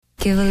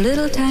Give a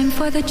little time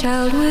for the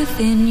child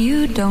within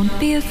you. Don't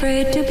be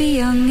afraid to be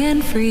young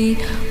and free.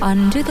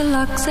 Undo the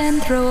locks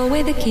and throw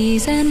away the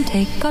keys and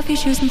take off your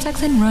shoes and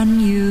socks and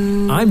run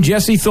you. I'm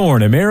Jesse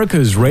Thorne,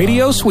 America's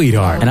radio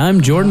sweetheart. And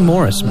I'm Jordan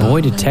Morris,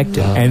 boy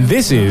detective. And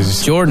this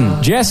is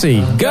Jordan. Jesse,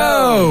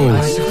 go!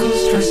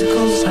 Bicycles,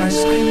 tricycles,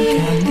 ice cream,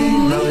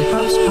 candy,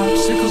 lollipops,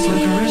 popsicles,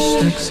 licorice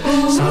sticks,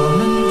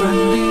 Solomon,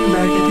 Grundy,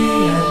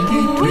 Raggedy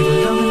Andy,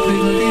 Tweedledum and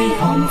Tweedledee,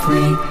 home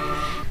free.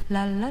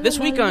 This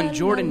week on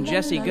Jordan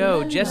Jesse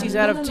Go, Jesse's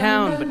out of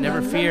town, but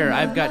never fear.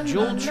 I've got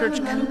Joel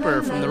Church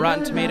Cooper from the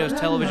Rotten Tomatoes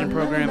television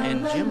program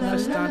and Jim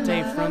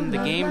Festante from The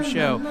Game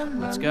Show.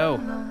 Let's go.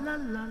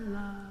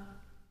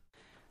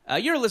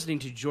 You're listening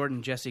to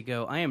Jordan Jesse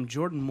Go. I am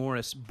Jordan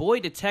Morris, boy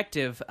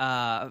detective,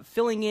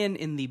 filling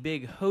in the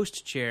big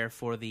host chair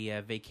for the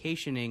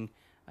vacationing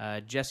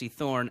Jesse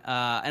Thorne.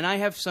 And I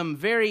have some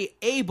very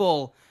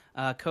able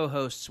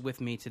co-hosts with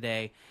me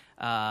today.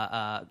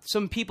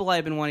 Some people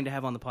I've been wanting to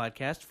have on the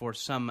podcast for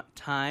some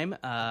time.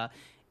 And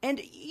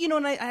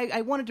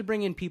I wanted to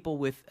bring in people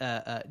with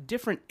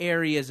different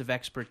areas of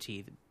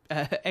expertise,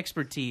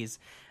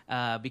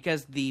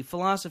 because the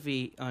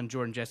philosophy on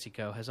Jordan Jesse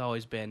Go has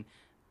always been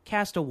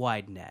cast a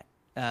wide net.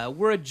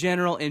 We're a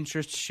general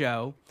interest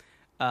show,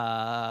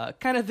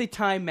 kind of the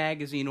Time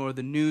Magazine or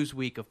the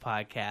Newsweek of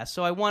podcasts.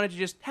 So I wanted to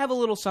just have a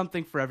little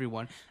something for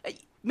everyone.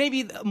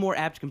 Maybe a more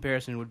apt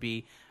comparison would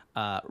be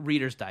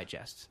Reader's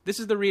Digest. This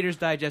is the Reader's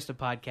Digest of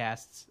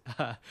podcasts.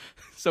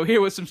 So here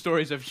was some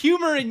stories of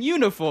humor in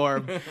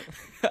uniform.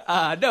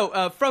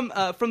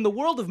 From the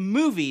world of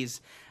movies,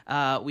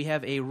 we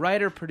have a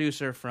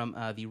writer-producer from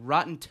the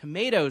Rotten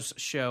Tomatoes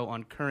show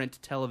on Current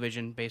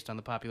Television, based on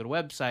the popular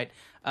website,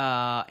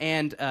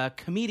 and a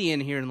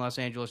comedian here in Los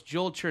Angeles,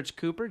 Joel Church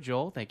Cooper.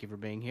 Joel, thank you for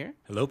being here.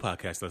 Hello,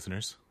 podcast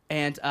listeners.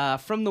 And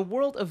from the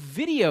world of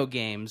video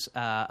games,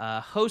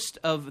 host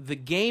of The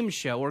Game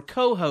Show, or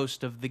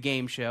co-host of The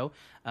Game Show,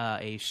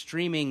 a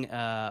streaming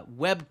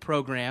web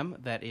program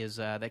that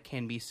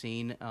can be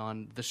seen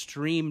on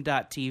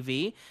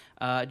thestream.tv,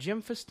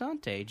 Jim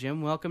Festante.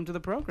 Jim, welcome to the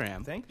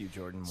program. Thank you,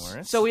 Jordan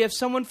Morris. So we have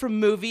someone from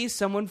movies,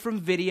 someone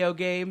from video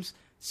games,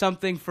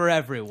 something for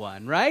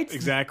everyone, right?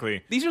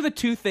 Exactly. These are the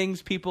two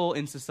things people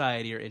in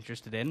society are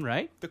interested in,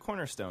 right? The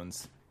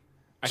cornerstones.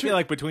 I feel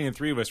like between the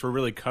three of us,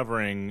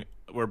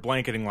 we're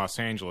blanketing Los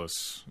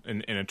Angeles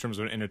in terms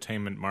of an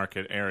entertainment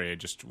market area.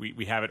 Just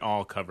we have it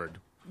all covered.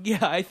 Yeah,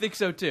 I think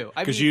so too.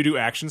 Because you do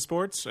action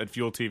sports at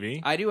Fuel TV.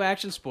 I do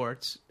action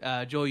sports.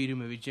 Joel, you do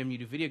movies. Jim, you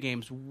do video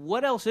games.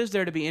 What else is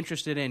there to be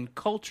interested in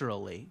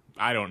culturally?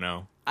 I don't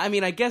know. I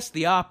mean, I guess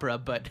the opera,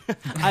 but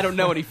I don't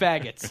know any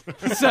faggots.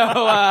 So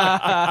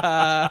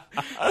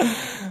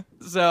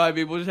I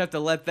mean, we'll just have to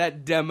let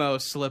that demo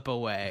slip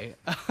away.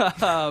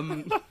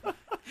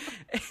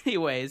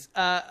 Anyways,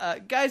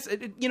 guys,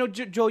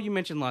 Joel, you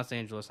mentioned Los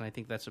Angeles, and I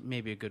think that's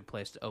maybe a good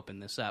place to open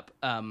this up.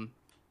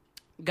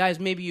 Guys,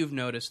 maybe you've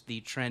noticed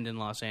the trend in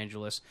Los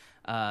Angeles,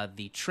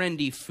 the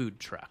trendy food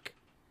truck.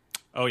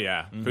 Oh,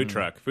 yeah. Mm-hmm. Food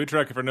truck. Food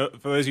truck, for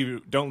those of you who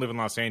don't live in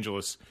Los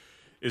Angeles,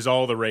 is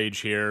all the rage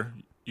here.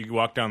 You can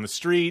walk down the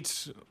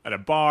street, at a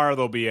bar,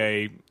 there'll be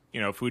a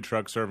food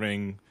truck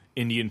serving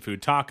Indian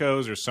food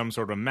tacos or some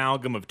sort of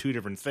amalgam of two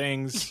different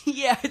things.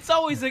 Yeah, it's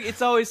always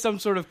some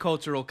sort of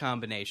cultural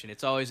combination.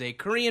 It's always a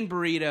Korean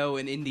burrito,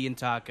 an Indian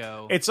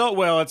taco. It's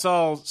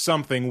all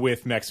something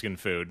with Mexican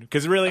food,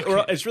 because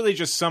it's really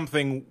just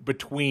something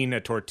between a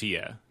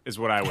tortilla is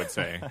what I would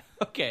say.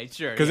 Okay,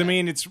 sure. Because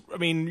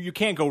you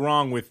can't go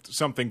wrong with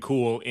something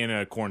cool in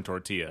a corn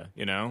tortilla.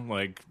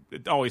 Like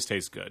it always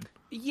tastes good.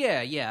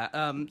 Yeah.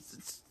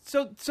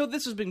 So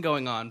this has been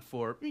going on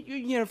for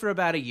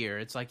about a year.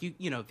 It's like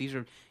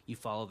you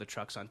follow the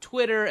trucks on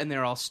Twitter, and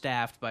they're all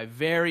staffed by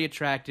very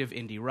attractive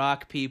indie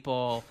rock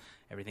people.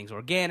 Everything's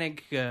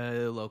organic,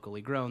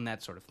 locally grown,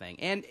 that sort of thing.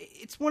 And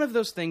it's one of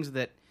those things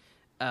that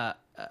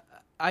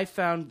I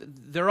found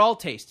they're all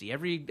tasty.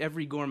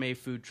 Every gourmet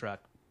food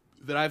truck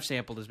that I've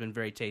sampled has been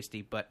very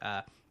tasty, but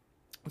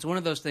it's one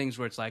of those things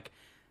where it's like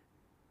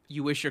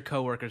you wish your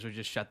coworkers would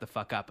just shut the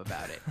fuck up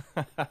about it.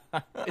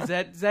 Is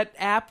that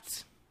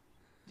apt?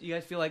 Do you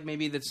guys feel like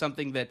maybe that's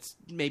something that's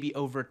maybe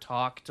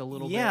over-talked a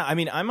little bit? Yeah, I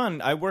mean,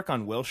 I work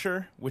on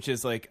Wilshire, which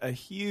is like a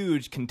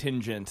huge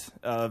contingent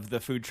of the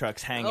food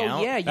trucks hang out.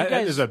 Oh, yeah, you guys...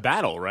 There's a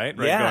battle, right?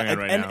 Yeah, going on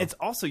right and now. it's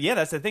also,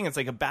 that's the thing, it's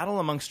like a battle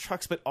amongst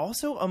trucks, but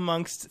also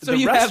amongst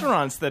the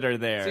restaurants that are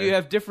there. So you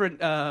have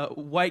different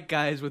white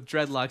guys with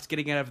dreadlocks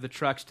getting out of the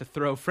trucks to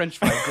throw French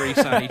fry grease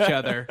on each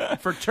other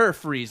for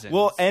turf reasons.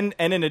 Well, and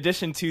in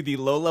addition to the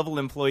low-level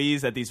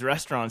employees at these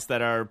restaurants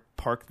that are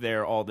parked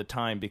there all the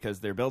time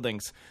because they're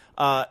buildings,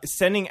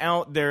 sending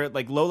out their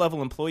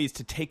low-level employees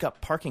to take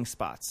up parking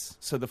spots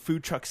so the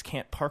food trucks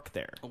can't park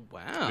there. Oh,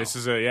 wow. This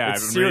is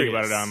I've been reading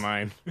about it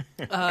online.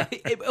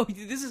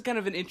 This is kind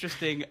of an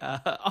interesting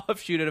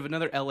offshoot of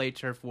another LA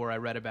turf war I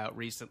read about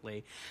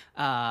recently.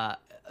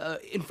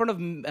 In front of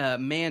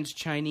Mann's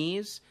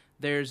Chinese,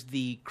 There's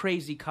the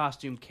crazy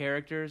costume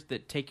characters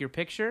that take your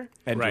picture.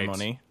 And Right. your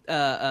money.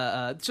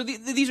 So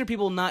these are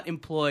people not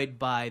employed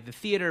by the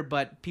theater,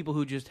 but people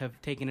who just have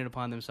taken it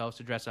upon themselves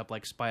to dress up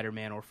like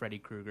Spider-Man or Freddy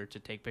Krueger to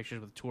take pictures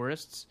with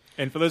tourists.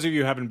 And for those of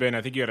you who haven't been,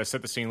 I think you got to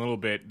set the scene a little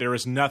bit. There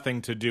is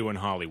nothing to do in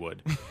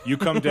Hollywood. You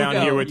come down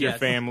No, here with your yes.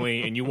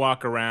 family and you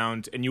walk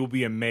around and you will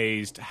be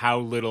amazed how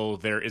little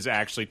there is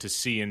actually to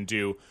see and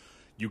do.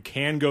 You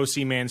can go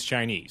see Man's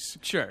Chinese.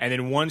 Sure. And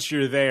then once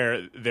you're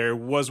there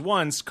was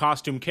once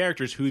costume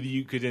characters who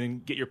you could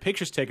then get your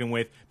pictures taken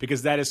with,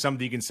 because that is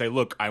something you can say,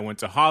 look, I went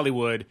to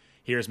Hollywood,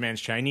 here's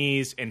Man's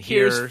Chinese, and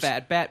Here's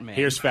Fat Batman.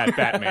 Here's Fat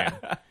Batman.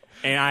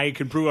 And I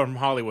can prove I'm from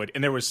Hollywood.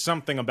 And there was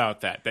something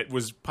about that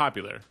was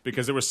popular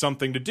because there was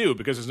something to do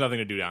because there's nothing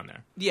to do down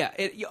there. Yeah,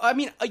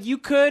 you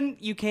can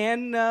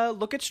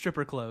look at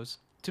stripper clothes.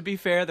 To be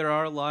fair, there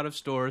are a lot of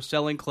stores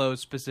selling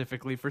clothes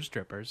specifically for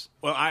strippers.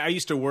 Well, I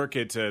used to work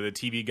at the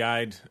TV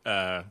Guide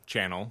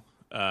channel.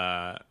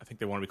 I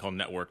think they want to be called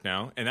Network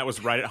now. And that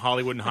was right at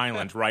Hollywood and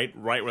Highland, right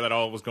where that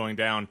all was going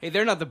down. Hey,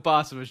 they're not the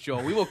boss of us,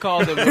 Joel. We will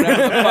call them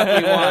whatever the fuck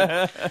we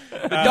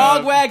want. The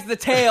dog wags the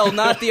tail,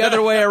 not the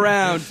other way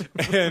around.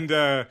 And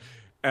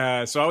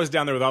so I was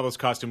down there with all those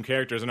costume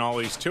characters and all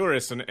these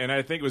tourists. And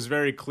I think it was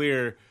very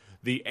clear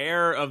the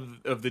air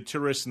of the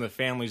tourists and the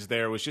families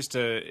there was just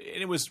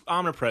it was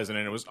omnipresent,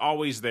 and it was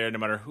always there no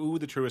matter who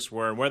the tourists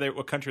were and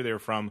what country they were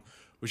from.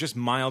 It was just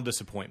mild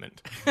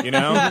disappointment, you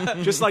know?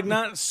 Just like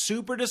not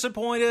super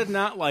disappointed,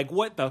 not like,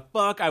 what the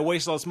fuck, I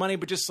wasted all this money,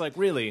 but just like,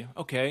 really?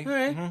 Okay. All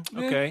right.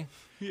 Okay.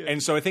 Yeah.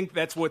 And so I think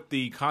that's what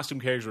the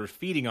costume characters were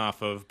feeding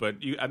off of, but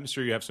I'm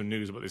sure you have some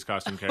news about these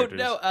costume characters.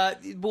 No,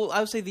 well,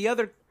 I would say the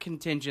other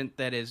contingent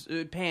that is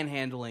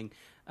panhandling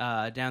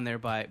down there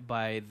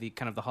by the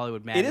kind of the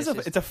Hollywood madness.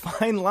 It's a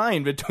fine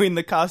line between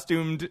the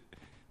costumed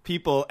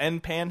people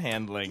and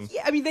panhandling.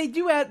 Yeah, I mean they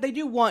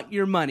do want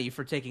your money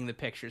for taking the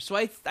pictures. So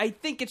I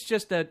think it's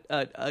just a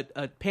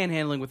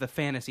panhandling with a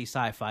fantasy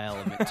sci-fi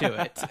element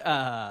to it.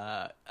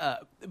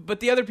 But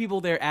the other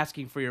people there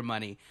asking for your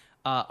money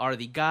are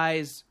the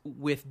guys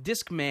with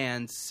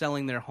Discmans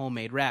selling their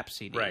homemade rap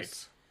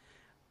CDs.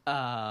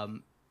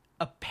 Right.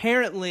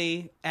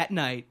 Apparently, at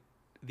night,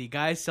 the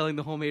guys selling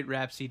the homemade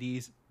rap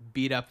CDs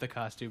beat up the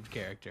costumed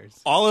characters.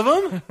 All of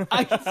them?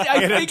 I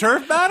In think, a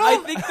turf battle? I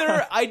think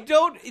they're. I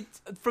don't.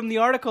 From the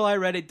article I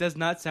read, it does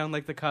not sound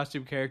like the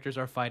costume characters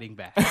are fighting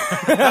back.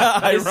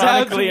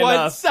 Ironically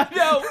enough.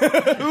 No.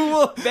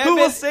 Who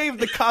will save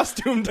the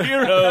costumed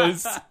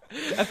heroes?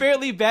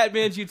 Apparently,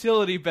 Batman's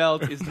utility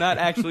belt is not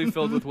actually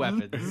filled with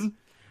weapons.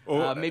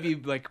 Maybe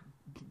like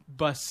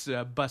bus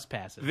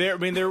passes.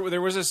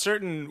 There was a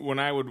certain when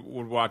I would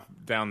walk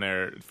down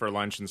there for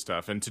lunch and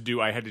stuff, and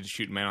I had to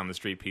shoot man on the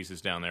street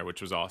pieces down there,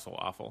 which was also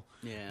awful.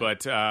 Yeah.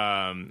 But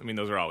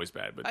those are always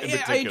bad. But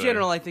in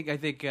general, I think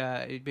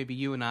maybe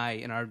you and I,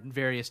 in our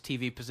various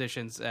TV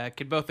positions,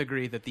 could both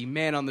agree that the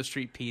man on the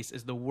street piece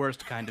is the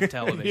worst kind of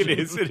television.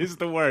 It is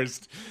the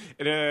worst.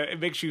 It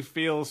makes you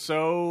feel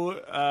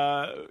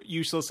so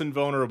useless and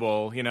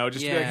vulnerable. You know,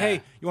 just be like,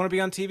 hey, you want to be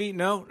on TV?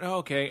 No,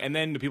 okay. And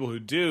then the people who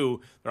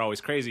do, they're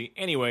always crazy.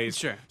 Anyways,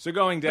 sure. So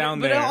going down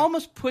but there, it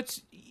almost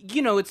puts.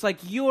 It's like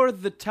you're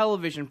the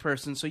television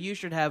person, so you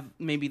should have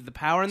maybe the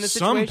power in this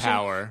situation. Some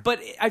power.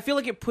 But I feel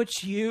like it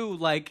puts you,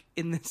 like,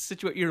 in this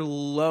situation, you're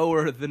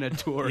lower than a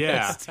tourist.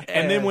 Yeah.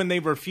 And then when they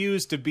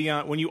refuse to be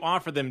on, when you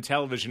offer them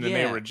television and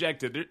they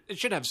reject it, it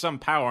should have some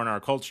power in our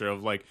culture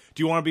of, like,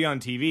 do you want to be on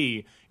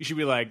TV? You should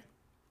be like,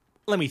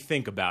 let me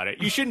think about it.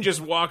 You shouldn't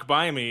just walk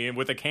by me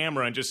with a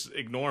camera and just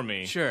ignore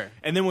me. Sure.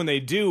 And then when they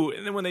do,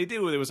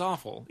 it was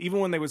awful. Even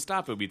when they would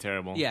stop, it would be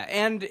terrible. Yeah,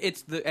 and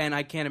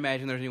I can't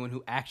imagine there's anyone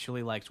who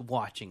actually likes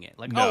watching it.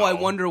 Like, No. I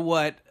wonder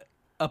what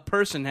a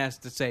person has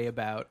to say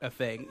about a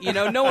thing.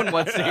 No one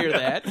wants to hear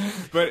that.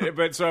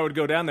 But so I would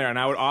go down there, and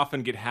I would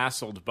often get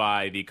hassled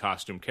by the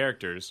costume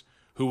characters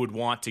who would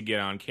want to get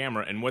on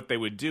camera, and what they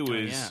would do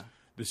is. Yeah.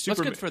 The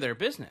What's good for their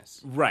business.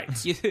 Right.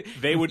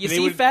 They would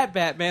see Fat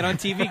Batman on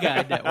TV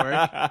Guide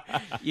Network.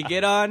 You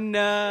get on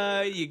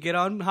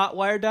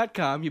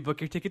hotwire.com, you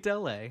book your ticket to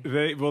LA.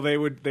 They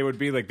would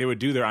be like, they would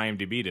do their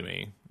IMDb to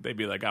me. They'd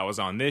be like, I was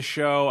on this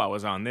show.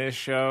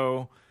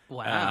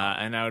 Wow.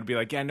 And I would be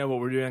like, yeah, I know what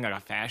we're doing, like a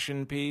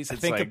fashion piece. I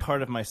It's think like, a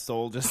part of my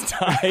soul just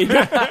died.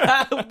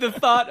 The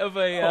thought of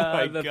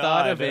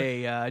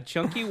a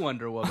chunky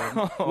Wonder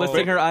Woman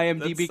listing her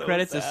IMDb so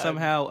credits is sad.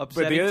 somehow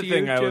upsetting. But the other to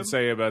thing you, I Jim? would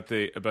say about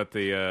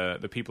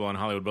the people on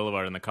Hollywood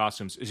Boulevard and the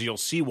costumes is you'll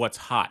see what's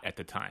hot at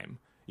the time,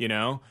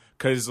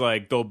 because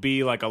like there'll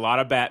be like a lot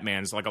of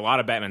Batmans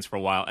for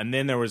a while, and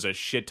then there was a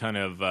shit ton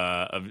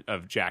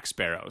of Jack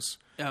Sparrows.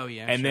 Oh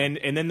yeah, and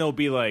sure. then there'll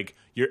be like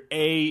your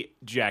A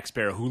Jack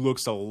Sparrow who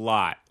looks a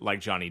lot like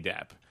Johnny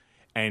Depp.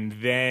 And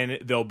then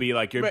there'll be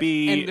like your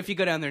B. And if you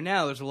go down there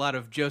now, there's a lot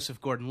of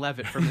Joseph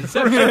Gordon-Levitt from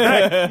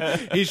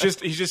Inception. He's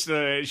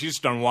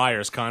just on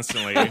wires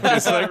constantly.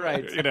 Just like,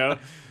 Right.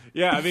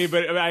 Yeah, I mean,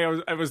 but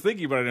I was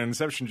thinking about an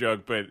Inception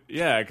joke, but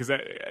yeah, because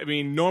I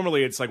mean,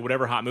 normally it's like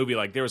whatever hot movie,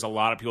 like there was a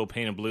lot of people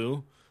painted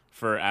blue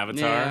for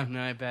Avatar. Yeah,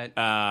 no, I bet.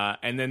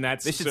 And then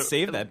They should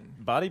save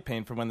that body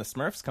paint for when the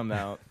Smurfs come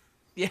out.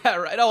 Yeah,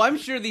 right. Oh, I'm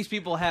sure these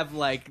people have,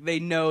 like, they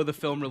know the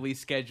film release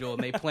schedule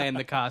and they plan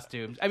the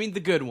costumes. I mean, the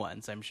good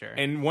ones, I'm sure.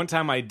 And one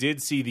time I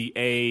did see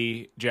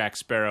the Jack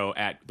Sparrow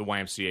at the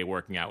YMCA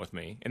working out with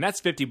me, and that's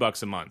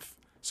 $50 a month.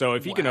 So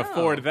if you can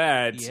afford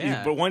that,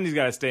 but one, he's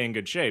got to stay in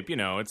good shape. You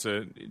know,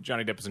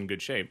 Johnny Depp is in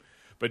good shape.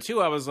 But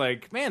two, I was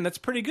like, man, that's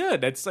pretty good.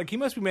 That's like he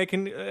must be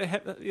making a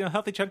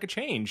healthy chunk of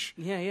change.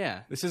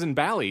 Yeah. This isn't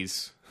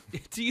Bally's.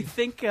 Do you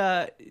think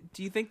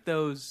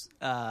those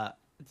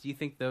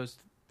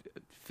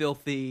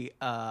filthy,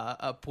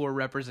 poor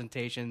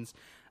representations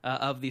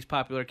of these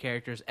popular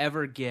characters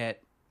ever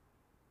get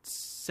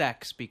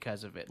sex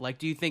because of it? Like,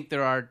 do you think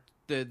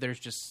there's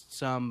just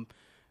some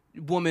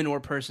woman or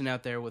person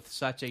out there with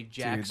such a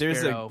Jack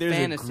Sparrow there's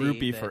fantasy? There's a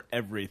groupie for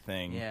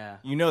everything. Yeah.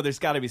 You know, there's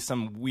got to be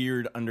some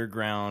weird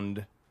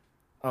underground...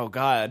 Oh,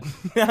 God.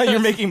 Now you're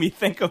making me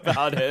think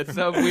about it.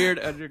 Some weird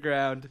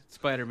underground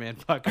Spider-Man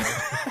fucker.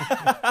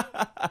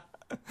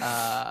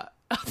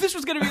 This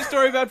was going to be a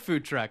story about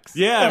food trucks.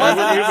 Yeah,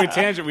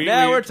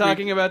 we're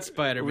talking about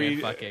Spider-Man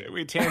fucking.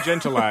 We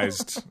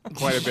tangentialized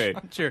quite a bit.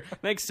 Sure.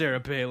 Thanks,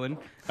 Sarah Palin.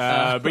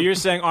 But you're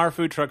saying are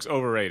food trucks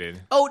overrated?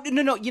 Oh,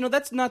 no. You know,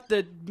 that's not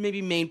the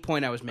maybe main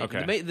point I was making.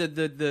 Okay.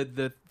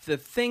 The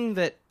thing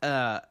that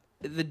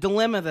the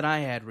dilemma that I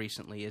had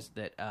recently is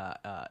that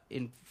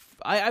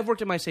I've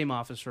worked in my same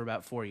office for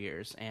about 4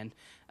 years, and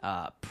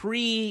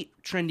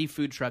pre-trendy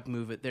food truck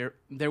movement,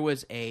 there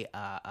was a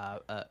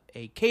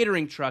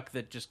catering truck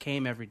that just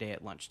came every day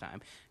at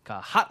lunchtime,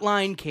 called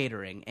Hotline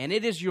Catering, and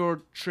it is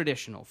your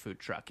traditional food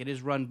truck. It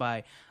is run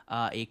by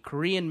a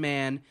Korean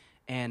man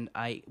and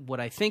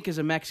what I think is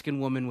a Mexican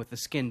woman with a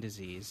skin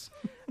disease,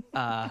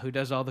 who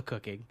does all the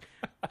cooking.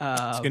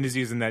 Skin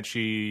disease in that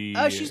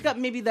she's got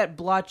maybe that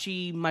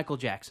blotchy Michael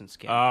Jackson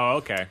skin. Oh,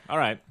 okay. All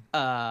right.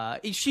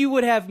 She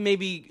would have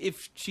maybe,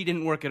 if she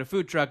didn't work at a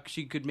food truck,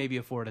 she could maybe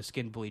afford a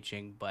skin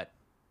bleaching, but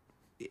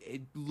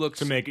it looks...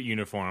 To make it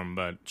uniform,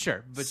 but...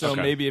 Sure. But so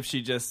maybe if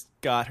she just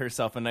got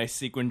herself a nice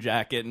sequin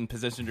jacket and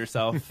positioned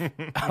herself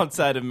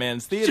outside of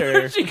Man's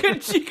Theater...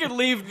 Sure, she could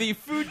leave the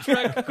food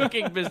truck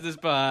cooking business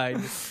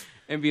behind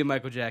and be a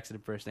Michael Jackson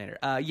impersonator.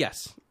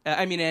 Yes.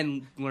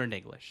 And learn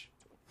English.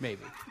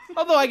 Maybe.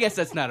 Although I guess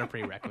that's not a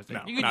prerequisite.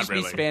 No, you could not just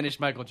really. be Spanish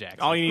Michael Jackson.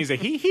 All you need is a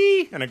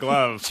hee-hee and a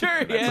glove.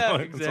 Sure,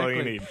 That's exactly. all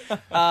you need.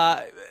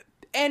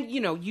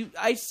 And,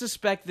 I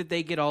suspect that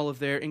they get all of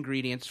their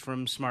ingredients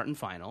from Smart and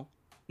Final.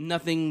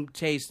 Nothing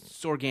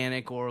tastes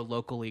organic or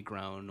locally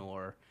grown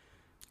or...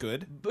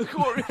 Good.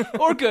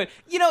 or good.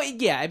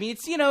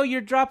 It's,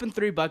 you're dropping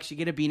 $3, you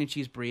get a bean and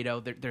cheese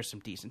burrito. There's some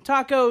decent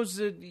tacos.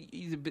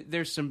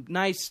 There's some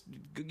nice,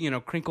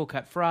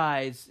 crinkle-cut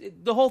fries.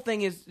 The whole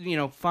thing is,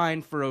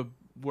 fine for a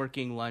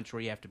working lunch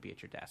where you have to be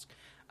at your desk.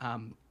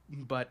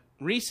 But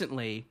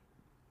recently,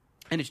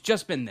 and it's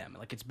just been them.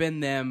 Like, it's been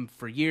them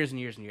for years and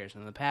years and years.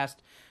 And in the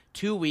past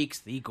 2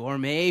 weeks, the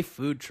gourmet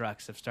food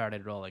trucks have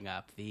started rolling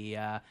up.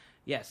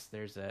 Yes,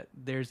 there's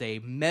a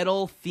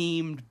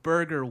metal-themed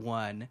burger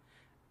one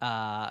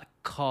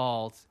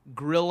called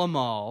Grill 'Em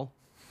All.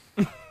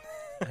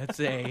 That's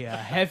a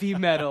heavy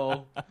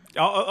metal.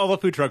 All the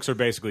food trucks are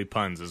basically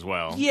puns as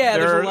well. Yeah,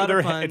 there's a lot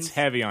of puns. It's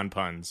heavy on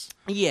puns.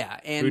 Yeah,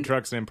 and food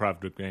trucks and improv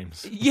group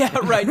games. Yeah,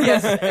 right.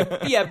 Yes,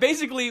 yeah.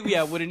 Basically,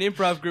 when an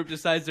improv group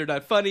decides they're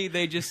not funny,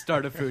 they just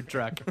start a food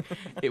truck.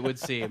 It would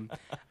seem,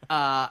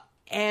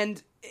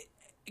 and.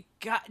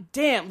 God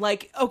damn,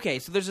 okay,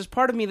 so there's this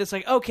part of me that's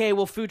like, okay,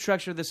 well, food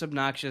trucks are this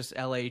obnoxious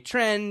LA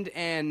trend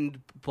and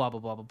blah, blah,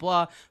 blah, blah,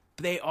 blah.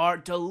 They are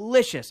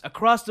delicious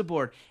across the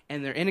board,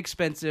 and they're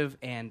inexpensive,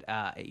 and,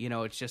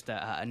 it's just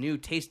a new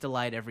taste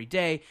delight every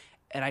day.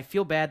 And I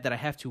feel bad that I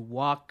have to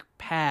walk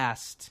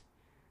past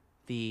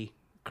the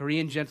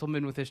Korean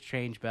gentleman with his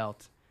change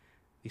belt,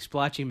 the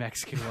splotchy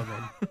Mexican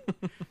woman,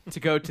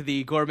 to go to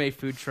the gourmet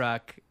food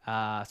truck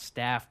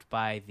staffed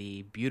by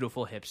the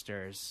beautiful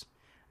hipsters.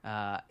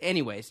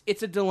 Anyways,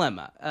 it's a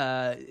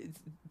dilemma.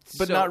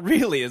 But not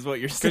really, is what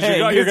you're saying.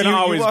 Because you're going to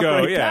always go,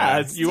 right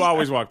past. You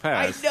always walk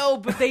past. I know,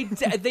 but they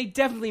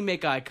definitely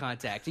make eye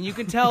contact, and you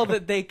can tell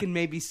that they can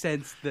maybe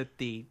sense that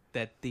the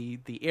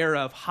era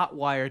of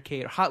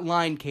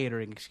hotline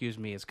catering,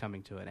 is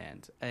coming to an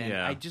end, and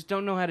I just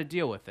don't know how to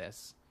deal with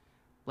this.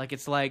 I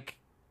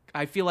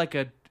feel like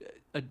a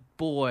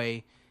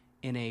boy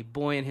in a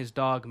Boy and His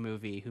Dog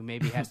movie who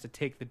maybe has to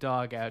take the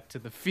dog out to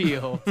the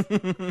field.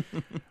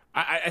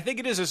 I think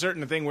it is a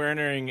certain thing. We're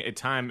entering a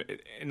time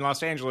in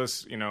Los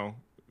Angeles,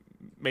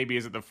 maybe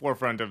is at the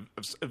forefront of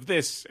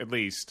this, at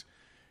least.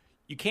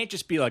 You can't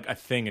just be like a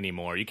thing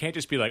anymore. You can't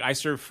just be like, I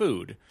serve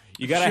food.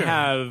 You got to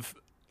have,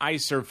 I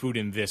serve food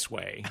in this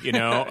way,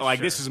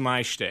 this is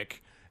my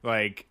shtick.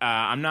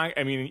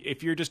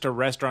 If you're just a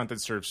restaurant that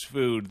serves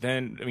food,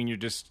 then, you're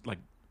just like,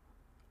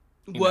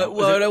 I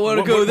want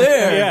to go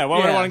there. Yeah, why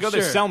would I want to go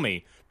there? Sell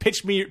me.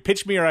 Pitch me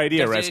your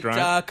idea,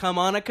 restaurant. It come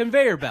on a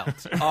conveyor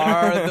belt?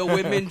 Are the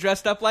women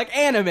dressed up like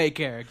anime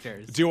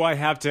characters? Do I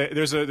have to?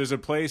 There's a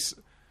place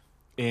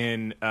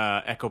in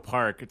Echo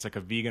Park. It's like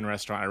a vegan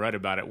restaurant. I read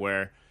about it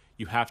where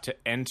you have to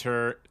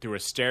enter through a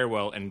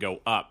stairwell and go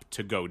up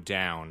to go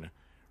down,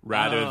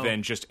 rather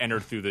than just enter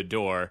through the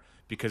door.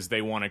 because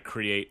they want to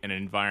create an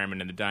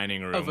environment in the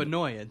dining room Of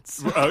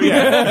annoyance. Oh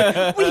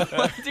yeah, We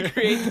want to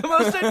create the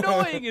most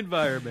annoying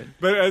environment.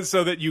 but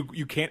so that you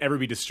can't ever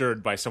be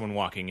disturbed by someone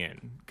walking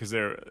in because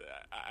they're.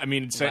 I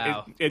mean,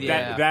 Wow.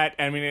 Yeah. that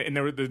I mean,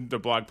 and the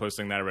blog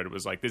posting that I read, it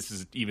was like, this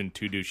is even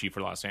too douchey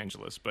for Los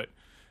Angeles, but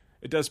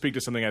it does speak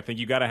to something. I think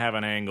you got to have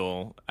an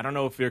angle. I don't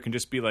know if there can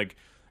just be like,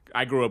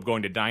 I grew up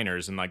going to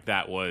diners, and like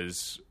that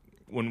was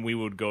when we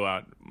would go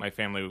out. My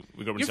family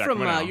would go to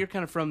Sacramento. You're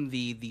kind of from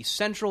the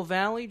Central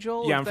Valley,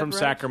 Joel. Yeah, is I'm that from right?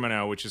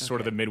 Sacramento, which is sort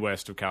of Okay. the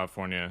Midwest of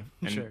California.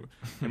 And, Sure.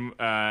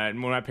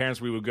 and when my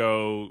parents, we would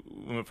go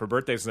for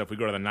birthdays and stuff, we'd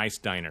go to the nice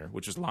diner,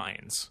 which is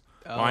Lions.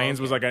 Lions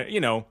was like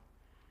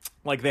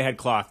like they had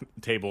cloth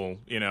table,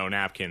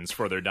 napkins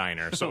for their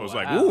diner. So it was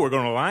like, Wow. ooh, we're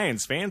going to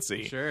Lions,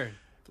 fancy. Sure.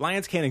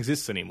 Lions can't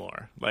exist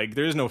anymore. Like,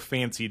 there is no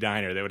fancy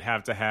diner. They would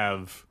have to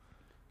have...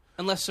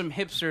 Unless some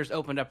hipsters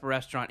opened up a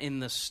restaurant in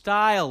the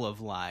style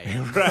of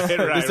Lions. Right.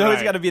 There's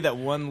always got to be that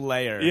one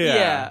layer.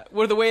 Yeah.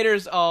 Where the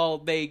waiters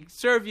they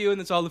serve you and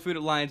it's all the food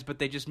at Lions, but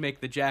they just make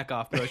the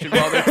jack-off motion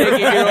while they're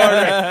taking your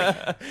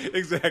order.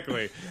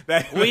 Exactly.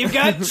 We've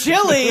got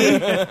chili,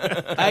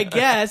 I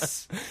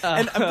guess.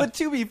 But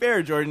to be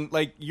fair, Jordan,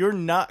 like, you're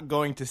not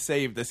going to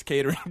save this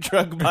catering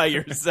truck by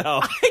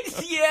yourself.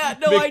 Yeah,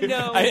 no, I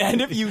know. And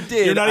if you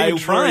did, You're not I even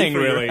worry trying,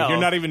 for your really. health. You're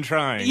not even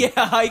trying. Yeah,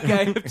 I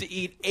have to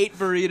eat 8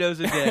 burritos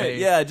a day.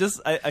 Yeah,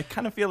 I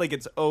kind of feel like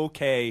it's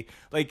okay.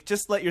 Like,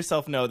 just let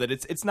yourself know that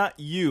it's not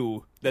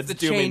you that's the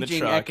dooming the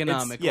changing truck.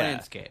 economic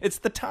landscape. It's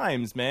the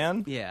times,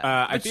 man. Yeah.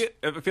 I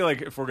feel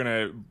like if we're going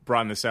to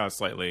broaden this out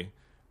slightly,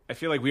 I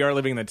feel like we are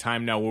living in the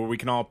time now where we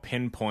can all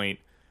pinpoint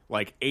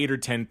like 8 or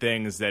 10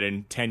 things that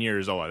in 10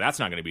 years, that's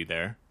not going to be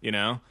there,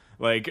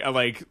 Like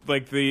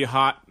the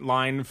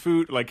hotline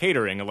food, like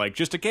catering, like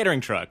just a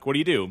catering truck. What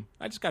do?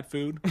 I just got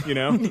food, Is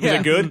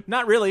it good?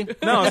 Not really.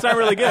 No, it's not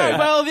really good.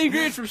 Well, the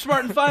ingredients from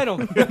Smart and Final.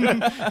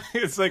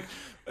 It's like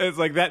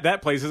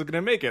that place isn't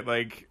going to make it.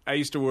 Like, I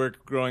used to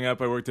work growing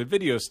up. I worked at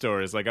video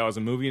stores. Like, I was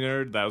a movie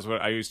nerd. That was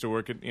what I used to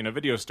work at.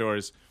 Video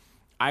stores.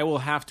 I will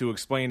have to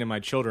explain to my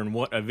children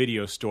what a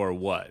video store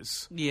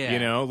was.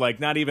 Yeah. Like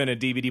not even a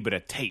DVD, but a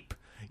tape.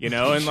 And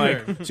so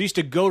you used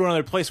to go to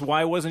another place.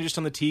 Why wasn't it just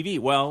on the TV?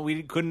 Well,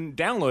 we couldn't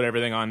download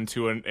everything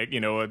onto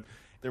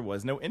There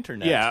was no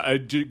internet. Yeah, a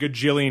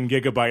gajillion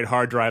gigabyte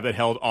hard drive that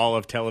held all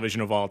of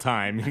television of all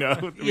time.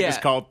 We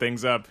just called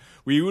things up.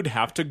 We would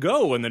have to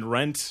go and then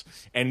rent,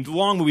 and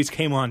long movies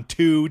came on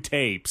 2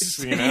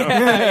 tapes.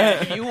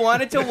 If you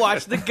wanted to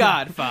watch The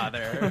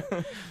Godfather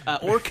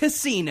or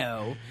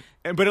Casino.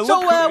 But it So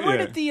looked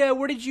cool.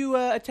 where did you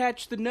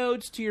attach the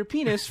nodes to your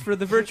penis for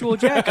the virtual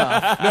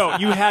jack-off? No,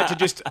 you had to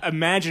just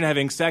imagine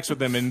having sex with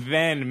them and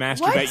then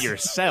masturbate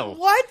yourself.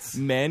 What?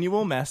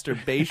 Manual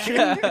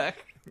masturbation?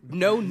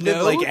 No,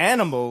 Like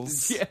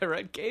animals. Yeah,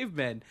 right,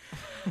 cavemen.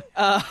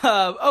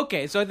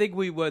 Okay, so I think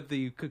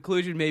the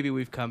conclusion maybe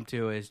we've come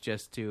to is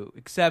just to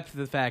accept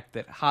the fact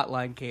that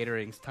hotline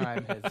catering's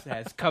time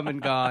has come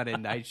and gone,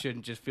 and I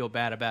shouldn't just feel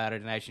bad about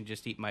it, and I should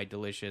just eat my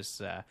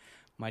delicious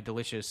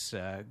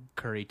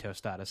curry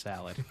tostada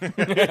salad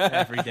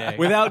every day.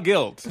 Without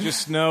guilt.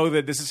 Just know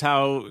that this is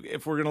how,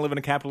 if we're going to live in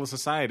a capitalist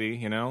society,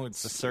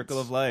 it's The circle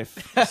of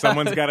life.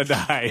 someone's got to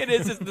die. It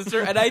is,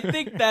 and I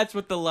think that's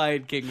what the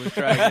Lion King was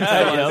trying to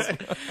tell us.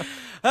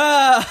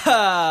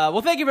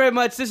 Well, thank you very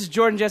much. This is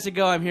Jordan Jesse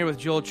Go. I'm here with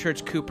Joel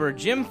Church Cooper,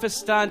 Jim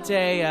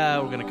Festante.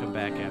 We're going to come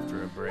back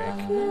after a break.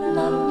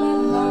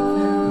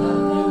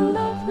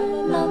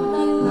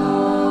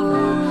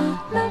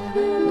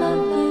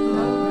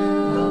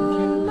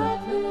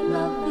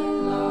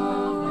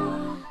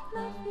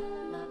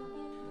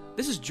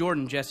 This is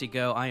Jordan Jesse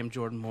Go. I am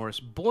Jordan Morris.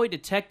 Boy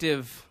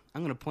Detective.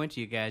 I'm going to point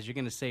to you guys. You're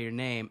going to say your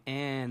name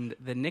and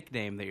the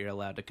nickname that you're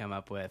allowed to come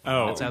up with.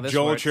 Oh, That's how this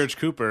Joel works. Church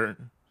Cooper.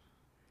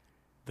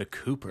 The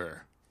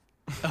Cooper.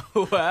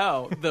 Oh,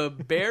 wow. The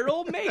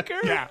barrel maker?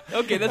 Yeah.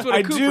 Okay, that's what a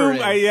I Cooper do.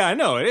 is. I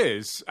know it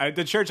is.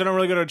 The church. I don't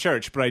really go to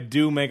church, but I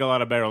do make a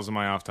lot of barrels in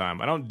my off time.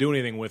 I don't do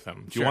anything with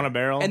them. Do you want a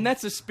barrel? And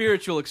that's a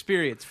spiritual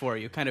experience for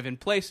you, kind of in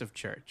place of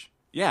church.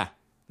 yeah.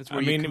 That's where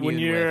I you mean, when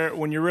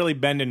commune you're really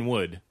bending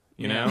wood,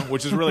 you know,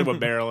 which is really what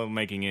barrel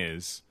making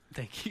is.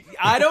 Thank you.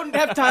 I don't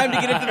have time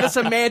to get into the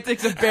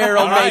semantics of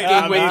barrel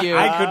making with you.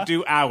 I could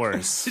do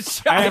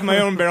hours. I have my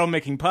own barrel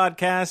making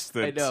podcast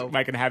that I know.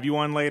 I can have you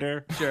on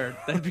later. Sure,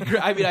 that'd be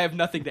great. I mean, I have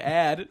nothing to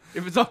add.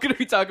 If it's all going to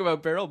be talking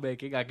about barrel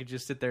making, I could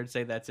just sit there and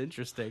say that's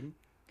interesting.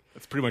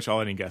 That's pretty much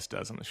all any guest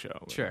does on the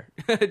show. Sure.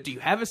 Do you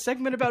have a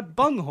segment about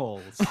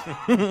bungholes?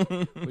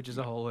 Which is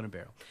a hole in a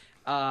barrel.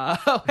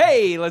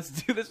 Hey, let's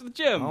do this with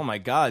Jim. Oh my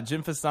God,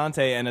 Jim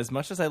Festante. And as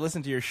much as I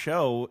listened to your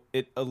show,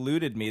 it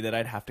eluded me that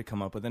I'd have to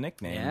come up with a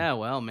nickname. Yeah,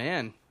 well,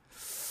 man.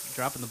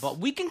 Dropping the ball.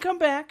 We can come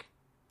back.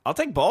 I'll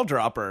take Ball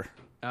Dropper.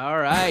 All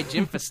right,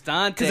 Jim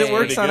Festante. Because it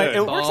works on good.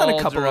 it works on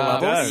a couple of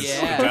Ball levels. It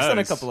does. Yeah. It works on a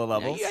does. couple of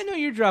levels. I know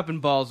you're dropping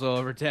balls all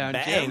over town,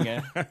 Jim.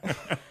 Bang.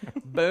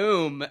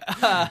 Boom.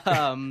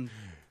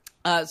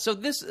 So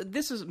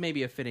this is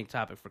maybe a fitting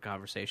topic for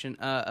conversation.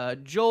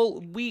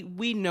 Joel,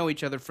 we know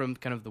each other from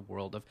kind of the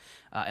world of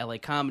LA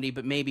comedy,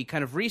 but maybe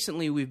kind of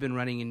recently we've been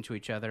running into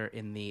each other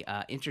in the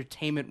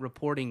entertainment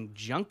reporting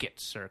junket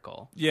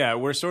circle. Yeah,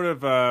 we're sort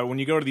of, when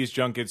you go to these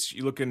junkets,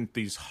 you look in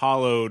these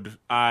hollowed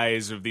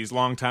eyes of these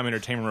longtime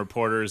entertainment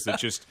reporters that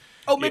just...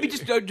 maybe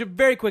just a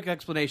very quick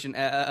explanation.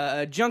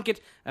 Junket,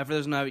 for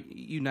those not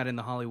in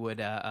the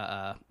Hollywood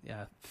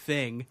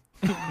thing,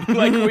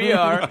 like we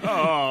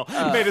are.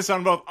 You made it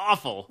sound both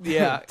awful.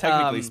 Yeah,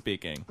 Technically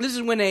speaking. This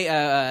is when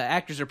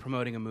actors are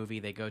promoting a movie.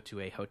 They go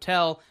to a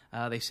hotel.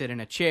 They sit in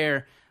a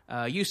chair.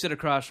 You sit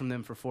across from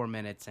them for 4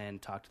 minutes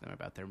and talk to them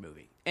about their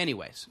movie.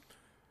 Anyways.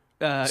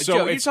 So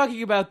Joe, you're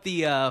talking about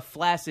the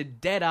flaccid,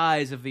 dead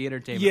eyes of the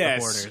entertainment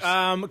reporters.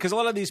 Yes, because a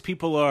lot of these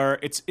people are.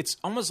 It's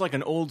almost like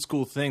an old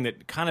school thing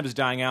that kind of is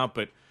dying out,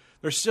 but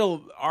there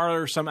still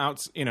are some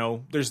outs.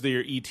 There's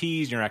your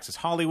ETs, your Access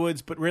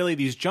Hollywoods, but really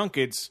these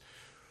junkets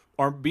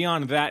are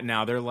beyond that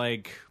now. They're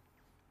like.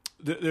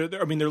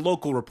 They're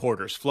local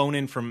reporters flown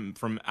in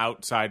from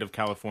outside of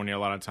California a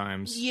lot of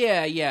times.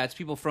 Yeah, it's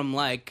people from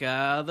like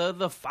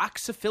the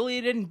Fox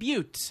affiliate in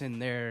Butte, and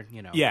they're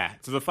Yeah,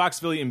 so the Fox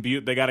affiliate in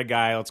Butte, they got a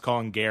guy. Let's call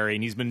him Gary,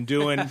 and he's been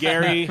doing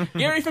Gary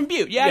from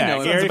Butte. Yeah, I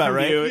know him. Gary about from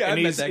right. Butte, Yeah, and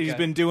I met that he's guy.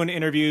 been doing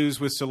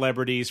interviews with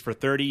celebrities for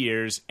 30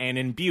 years. And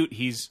in Butte,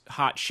 he's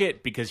hot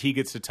shit because he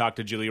gets to talk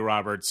to Julia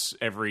Roberts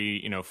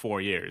every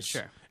 4 years.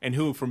 Sure. And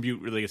who from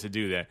Butte really gets to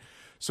do that?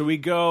 So I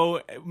go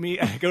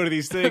to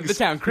these things. The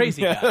town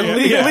crazy guy.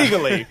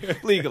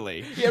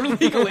 Legally. Yeah,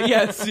 legally,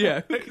 yes,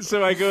 yeah.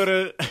 So I go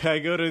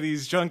to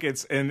these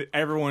junkets, and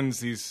everyone's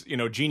these.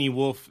 Jeannie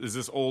Wolf is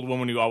this old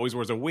woman who always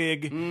wears a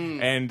wig,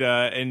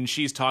 and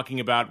she's talking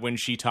about when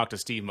she talked to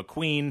Steve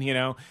McQueen.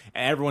 And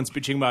everyone's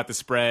bitching about the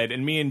spread,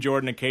 and me and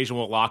Jordan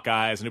occasionally will lock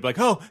eyes, and he'll be like,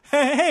 "Oh,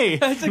 hey,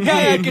 That's a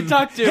guy I can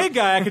talk to. Hey,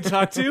 guy, I can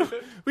talk to.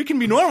 We can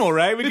be normal,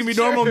 right? We can be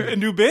normal and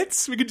do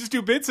bits. We can just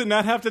do bits and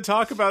not have to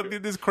talk about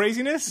this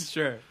craziness."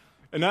 Sure.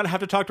 And not have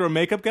to talk to a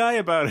makeup guy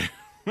about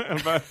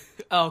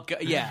Oh,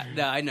 yeah,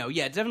 no, I know.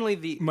 Yeah,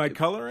 definitely my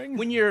coloring.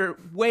 when you're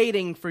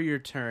waiting for your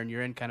turn,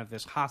 you're in kind of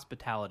this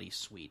hospitality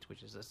suite,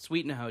 which is a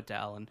suite in a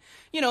hotel, and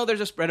there's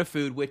a spread of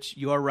food, which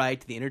you are right.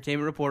 The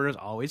entertainment reporters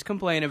always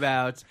complain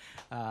about.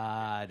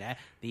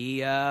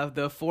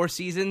 The Four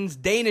Seasons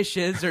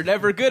Danishes are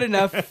never good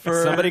enough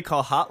for Somebody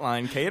call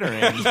Hotline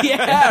Catering.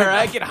 Yeah,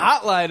 right. Get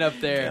Hotline up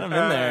there. I'm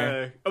in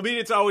there. I mean,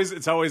 it's always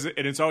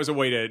a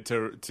way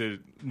to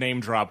name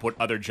drop what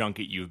other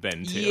junket you've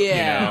been to.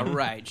 Yeah,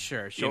 right.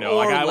 Sure.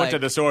 Like I went to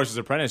the Sources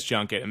Apprentice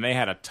junket, and they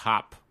had a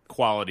top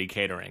quality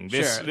catering.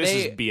 This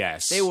is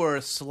BS. They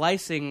were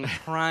slicing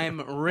prime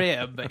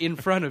rib in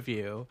front of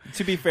you.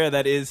 To be fair,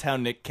 that is how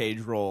Nick Cage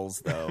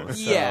rolls, though. So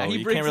Yeah, he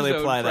you brings can't really his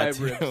own apply prime that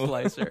rib to.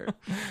 slicer.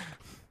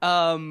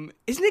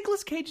 Is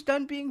Nicolas Cage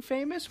done being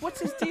famous?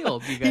 What's his deal?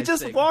 Do you guys He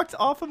just think? walked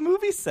off a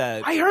movie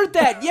set. I heard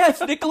that. Yes,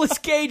 Nicolas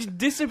Cage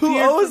disappeared. Who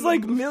owes from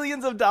like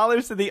millions of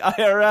dollars to the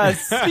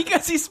IRS?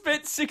 because he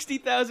spent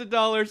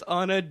 $60,000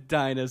 on a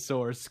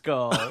dinosaur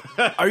skull.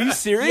 Are you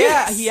serious?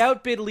 Yeah, he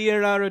outbid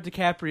Leonardo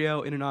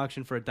DiCaprio in an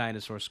auction for a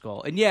dinosaur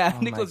skull. And yeah, Oh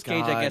Nicolas my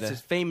Cage, I guess, God.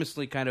 is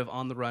famously kind of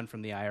on the run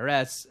from the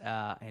IRS.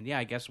 And yeah,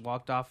 I guess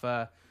walked off.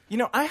 I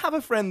have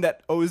a friend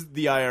that owes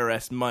the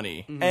IRS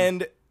money, Mm-hmm.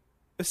 and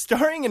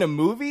starring in a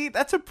movie,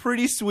 that's a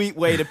pretty sweet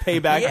way to pay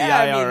back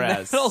yeah, the I mean,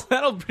 IRS.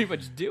 that'll pretty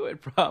much do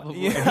it, probably.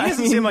 Yeah. He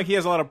doesn't seem like he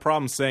has a lot of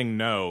problems saying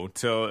no.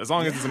 As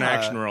long as it's an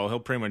action role, he'll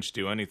pretty much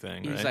do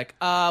anything. He's right?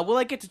 like, will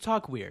I get to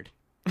talk weird?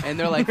 And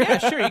they're like, yeah,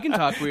 sure, you can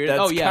talk weird. That's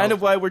oh, yeah. kind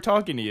of why we're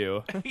talking to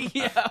you.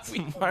 yeah,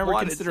 Why we're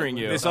considering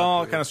you. This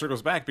all kind of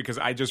circles back because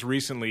I just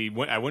recently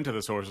went to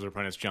the Sources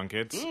Apprentice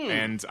junket,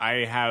 and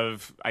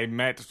I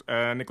met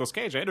Nicolas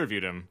Cage. I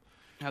interviewed him.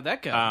 How'd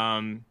that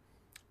go?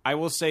 I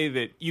will say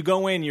that you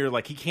go in, you're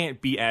like, he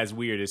can't be as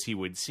weird as he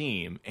would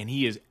seem, and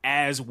he is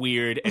as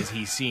weird as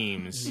he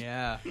seems.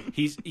 Yeah.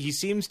 He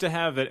seems to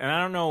have it, and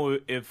I don't know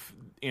if,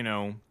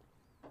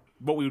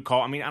 what we would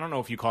call, I don't know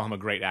if you call him a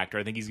great actor.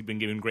 I think he's been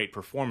giving great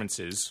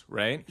performances,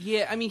 right?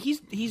 Yeah, I mean,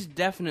 he's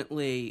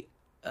definitely...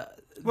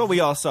 Well,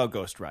 we all saw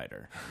Ghost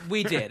Rider.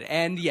 We did,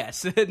 and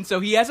yes, and so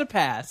he has a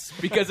pass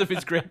because of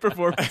his great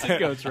performance in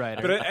Ghost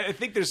Rider. But I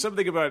think there's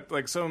something about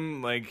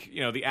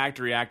the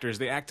actors.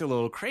 They act a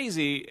little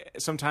crazy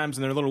sometimes,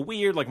 and they're a little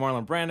weird. Like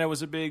Marlon Brando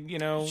was a big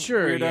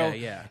Sure, weirdo.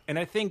 yeah. And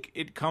I think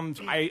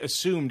I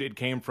assumed it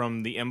came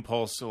from the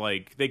impulse to,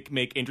 like, they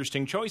make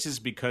interesting choices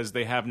because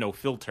they have no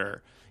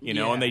filter.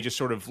 Yeah. And they just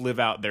sort of live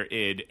out their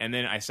id. And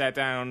then I sat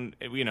down,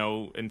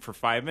 and for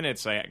 5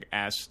 minutes I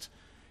asked,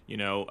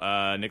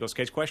 Nicolas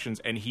Cage questions,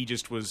 and he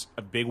just was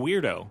a big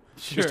weirdo.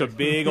 Sure. Just a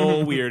big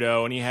old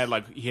weirdo, and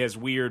he has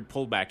weird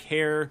pulled back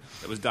hair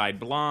that was dyed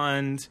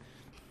blonde,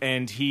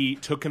 and he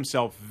took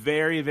himself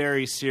very,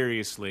 very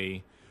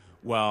seriously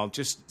while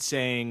just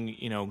saying,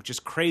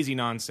 just crazy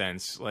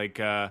nonsense. Like,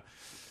 I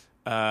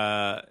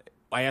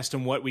asked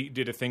him we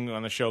did a thing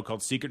on the show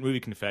called Secret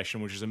Movie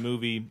Confession, which is a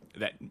movie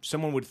that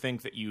someone would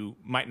think that you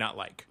might not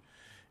like.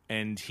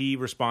 And he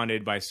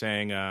responded by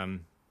saying, I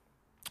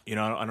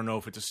don't know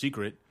if it's a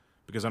secret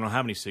because I don't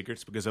have any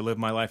secrets, because I live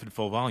my life at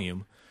full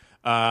volume.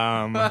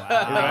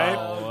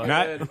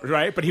 Right?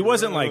 Right? But he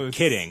wasn't like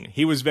kidding.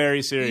 He was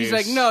very serious. He's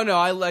like, no,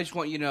 I just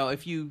want you to know,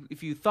 if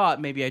you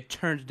thought maybe I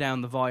turned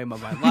down the volume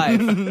of my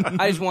life,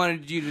 I just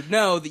wanted you to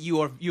know that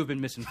you have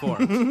been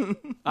misinformed.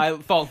 I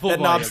thought full That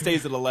volume. knob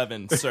stays at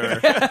 11,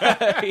 sir.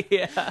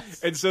 Yeah.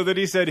 And so then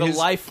he said The his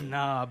life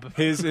knob.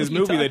 his What are you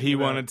movie that he talking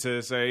about? wanted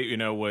to say,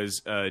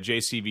 was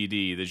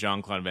JCVD, the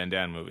Jean-Claude Van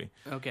Damme movie.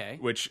 Okay.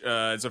 Which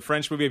is a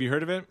French movie. Have you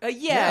heard of it?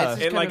 Yeah.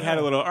 It like had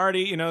a little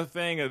arty,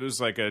 thing. It was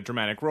like a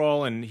dramatic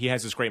role, and he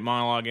has this great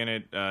monologue in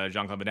it.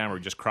 Jean-Claude Van Damme, where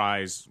he just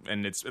cries,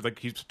 and it's like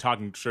he's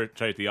talking straight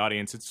to the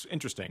audience. It's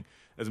interesting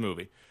as a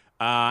movie.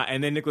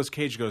 And then Nicolas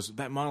Cage goes,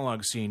 that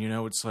monologue scene,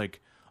 it's like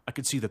I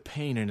could see the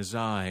pain in his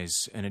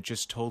eyes, and it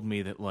just told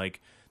me that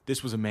like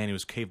this was a man who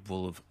was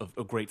capable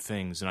of great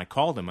things. And I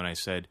called him and I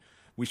said,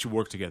 we should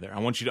work together. I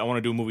want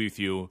to do a movie with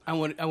you. I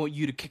want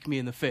you to kick me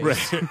in the face.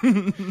 Right.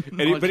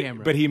 On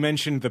camera. But he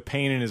mentioned the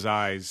pain in his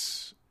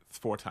eyes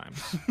 4 times.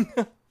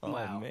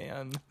 Wow. Oh,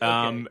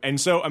 man.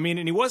 And so, and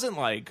he wasn't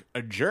like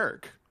a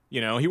jerk.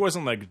 He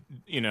wasn't like,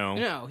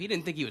 No, he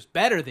didn't think he was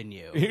better than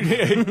you.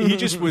 he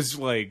just was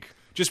like,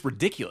 just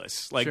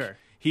ridiculous. Like, Sure.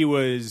 he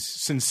was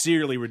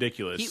sincerely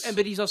ridiculous.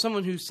 But he's also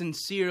someone who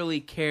sincerely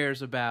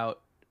cares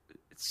about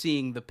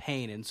seeing the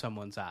pain in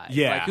someone's eyes.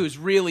 Yeah. Like, who's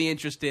really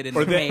interested in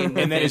the pain. And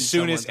then within as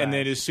soon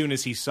someone's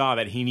eyes. he saw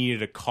that, he needed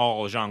to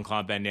call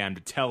Jean-Claude Van Damme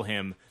to tell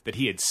him that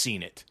he had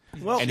seen it.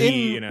 Well, and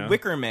in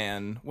Wicker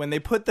Man, when they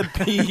put the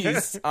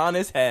bees on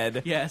his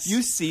head, Yes.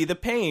 you see the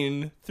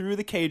pain through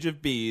the cage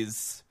of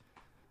bees.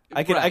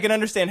 I Right. can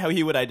understand how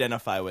he would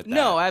identify with that.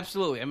 No,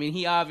 absolutely. I mean,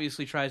 he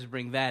obviously tries to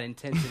bring that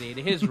intensity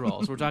to his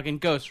roles. We're talking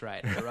Ghost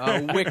Rider,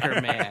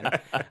 Wicker Man,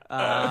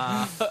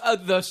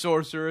 The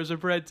Sorcerer's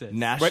Apprentice.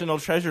 National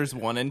Treasures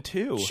 1 and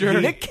 2.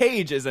 Sure. Nick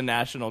Cage is a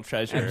national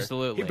treasure.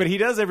 Absolutely. But he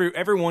does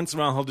every once in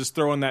a while, he'll just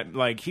throw in that,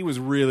 like, he was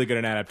really good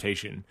at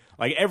adaptation.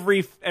 Like,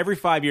 every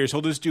 5 years,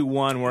 he'll just do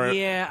one where...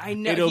 Yeah, I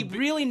know. He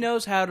really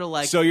knows how to,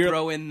 like, So you're-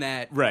 throw in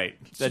that... Right.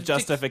 That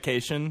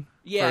justification.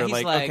 Yeah, for he's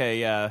like, like- okay,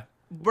 yeah.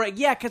 Right,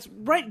 yeah, because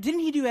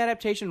didn't he do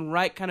adaptation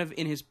right kind of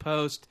in his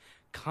post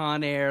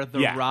Con Air, The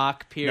Yeah.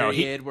 Rock No,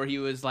 period, where he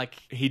was like,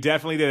 He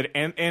definitely did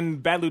it.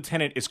 And Bad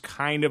Lieutenant is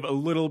kind of a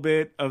little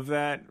bit of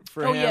that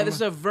for oh him. yeah, this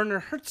is a Werner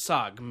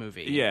Herzog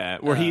movie. Yeah,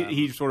 where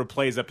he sort of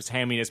plays up his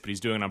hamminess, but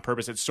he's doing it on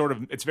purpose. It's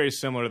very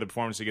similar to the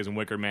performance he gives in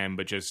Wicker Man,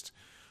 but just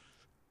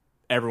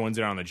everyone's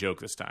in on the joke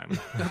this time.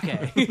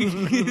 Okay.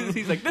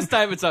 He's like, this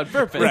time it's on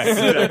purpose.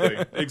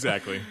 Right,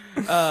 exactly.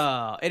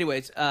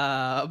 Anyways,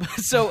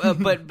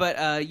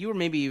 but you were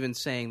maybe even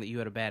saying that you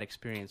had a bad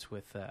experience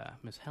with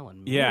Miss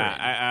Helen Mirren.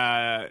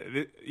 Yeah,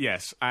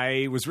 yes,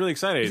 I was really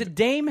excited. Is it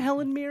Dame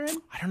Helen Mirren?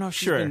 I don't know if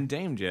she's Sure. been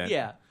damed yet.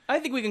 Yeah. I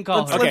think we can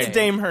call her. Let's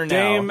dame her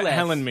now. Dame Let's.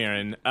 Helen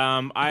Mirren.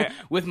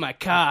 With my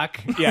cock.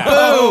 Yeah.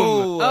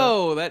 Boom!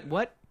 Oh, that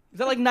what? Is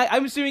that like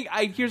I'm assuming?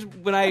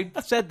 When I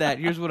said that,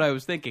 here's what I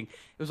was thinking.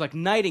 It was like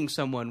knighting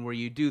someone, where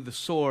you do the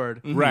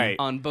sword Right.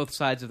 on both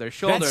sides of their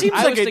shoulder. seems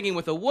I like was it- thinking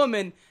with a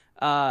woman,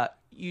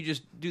 you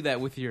just do that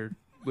with your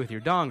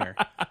donger.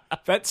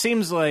 That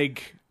seems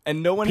like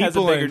And no one has a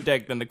People bigger in-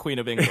 dick than the Queen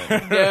of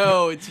England.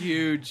 No, it's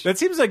huge. that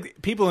seems like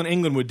people in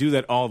England would do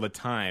that all the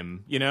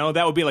time.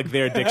 That would be like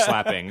their dick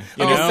slapping. You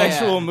Oh, know,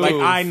 sexual yeah. move. Like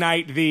I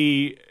knight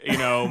thee,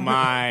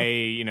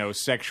 my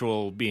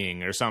sexual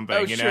being or something.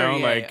 Oh, sure, yeah,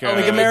 like yeah. Oh,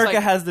 Like it's America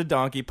like- has the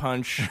donkey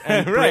punch,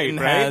 and Right, Britain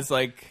right. has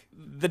like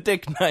the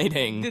dick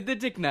knighting. The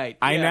dick knight.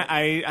 I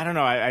yeah. don't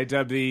know. I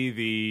dubbed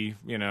the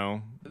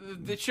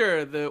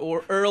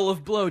Or Earl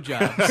of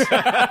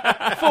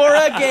Blowjobs for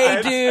a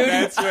gay dude.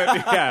 That's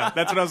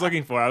what I was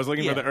looking for. I was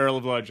looking for the Earl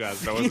of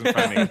Blowjobs, but I wasn't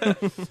finding it.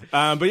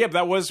 But yeah,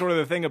 that was sort of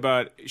the thing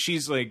about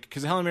she's like,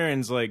 because Helen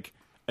Mirren's like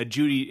a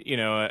Judi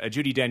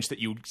Dench that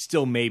you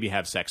still maybe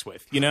have sex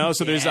with,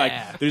 So there's like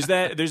Yeah. there's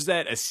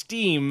that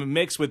esteem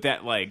mixed with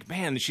that, like,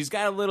 man, she's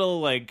got a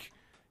little like,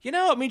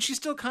 she's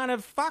still kind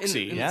of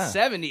foxy. In Yeah. the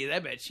 70s, I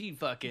bet she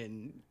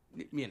fucking,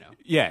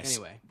 Yes.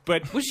 Anyway.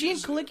 But Was she in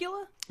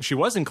Caligula? she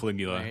was in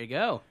Caligula. There you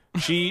go.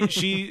 She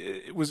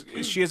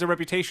has a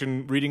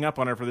reputation, reading up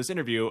on her for this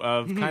interview,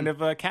 of kind of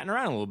catting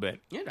around a little bit.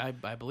 Yeah,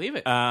 I believe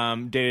it.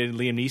 Dated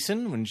Liam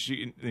Neeson when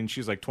she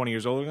was like 20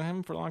 years older than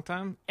him for a long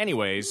time.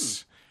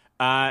 Anyways,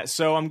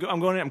 so I'm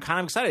kind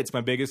of excited. It's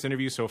my biggest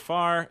interview so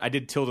far. I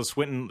did Tilda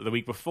Swinton the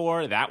week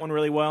before. That went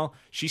really well.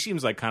 She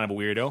seems like kind of a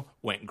weirdo.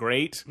 Went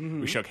great.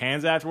 We shook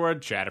hands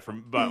afterward. Chatted for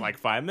about like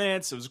 5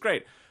 minutes. It was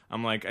great.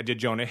 I'm like, I did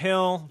Jonah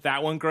Hill.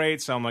 That went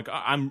great. So I'm like,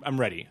 I'm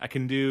ready. I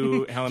can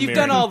do Helen You've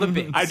Mirren. done all the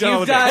bigs. I've done all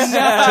You've the bigs.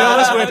 done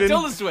Tilda Swinton.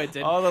 Tilda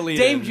Swinton. All the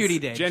lead-ins. Dame Judi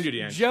Dench. Dame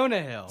Judi Dench.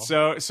 Jonah Hill.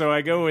 So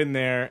I go in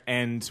there,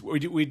 and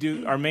we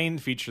do our main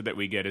feature that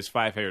we get is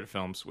 5 favorite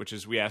films, which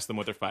is we ask them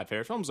what their 5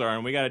 favorite films are,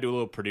 and we got to do a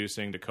little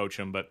producing to coach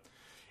them. But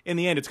in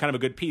the end, it's kind of a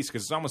good piece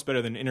because it's almost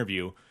better than an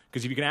interview.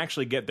 Because if you can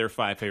actually get their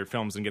 5 favorite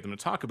films and get them to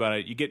talk about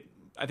it,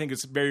 I think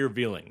it's very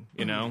revealing,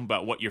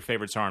 about what your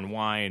favorites are and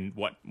why, and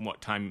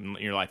what time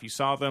in your life you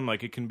saw them.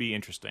 Like, it can be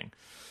interesting.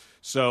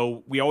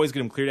 So we always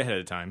get them cleared ahead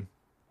of time.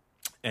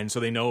 And so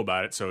they know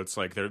about it, so it's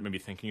like they're maybe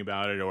thinking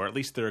about it, or at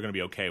least they're going to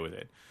be okay with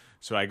it.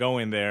 So I go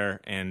in there,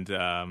 and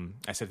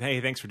I said,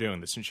 hey, thanks for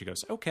doing this. And she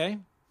goes, okay.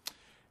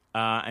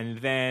 And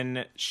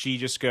then she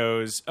just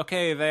goes,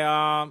 okay, they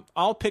are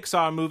all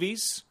Pixar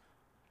movies.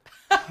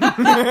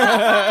 And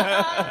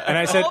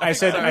I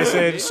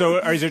said,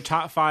 so are your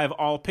top 5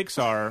 all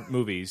Pixar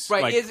movies?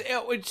 Right.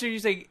 Like, So you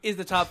say, is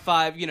the top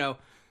 5,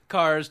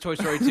 Cars, Toy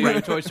Story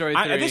 2, Toy Story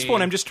 3? At this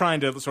point, I'm just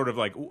trying to sort of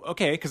like,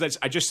 okay, because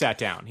I just sat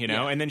down,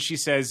 Yeah. And then she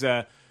says,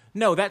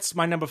 no, that's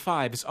my number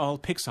 5. It's all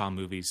Pixar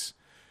movies.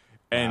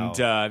 And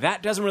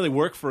that doesn't really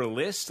work for a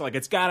list. Like,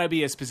 it's got to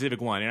be a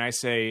specific one. And I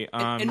say...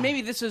 and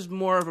maybe this is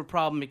more of a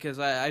problem because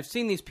I've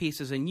seen these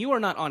pieces, and you are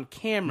not on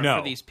camera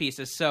for these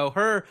pieces. So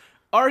her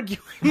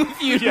arguing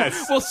with you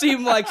will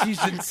seem like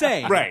she's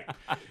insane. Right.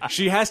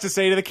 She has to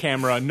say to the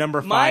camera,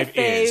 number 5 My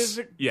is...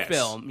 favorite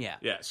film, yeah.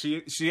 Yeah,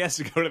 she has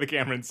to go to the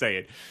camera and say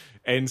it.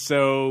 And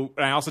so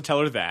I also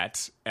tell her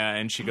that,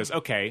 and she goes,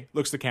 okay,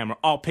 looks at the camera,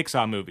 all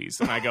Pixar movies.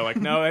 And I go like,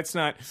 no, that's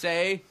not...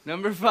 Say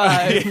number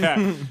 5.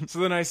 Yeah. So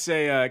then I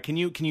say, can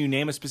you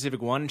name a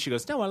specific one? And she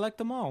goes, no, I like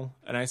them all.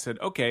 And I said,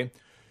 okay,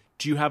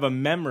 do you have a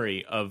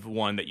memory of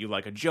one that you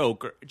like, a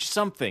joke or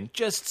something,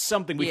 just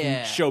something we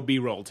can show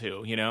B-roll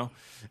to,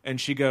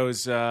 And she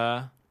goes,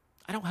 I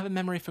don't have a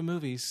memory for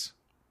movies.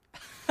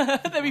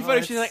 That'd be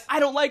funny. She's like, I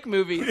don't like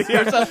movies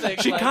or something.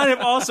 She kind of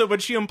also,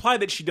 but she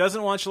implied that she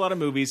doesn't watch a lot of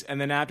movies, and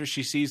then after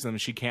she sees them,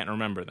 she can't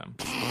remember them.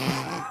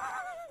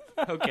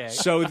 Okay.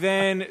 So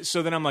then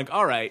I'm like,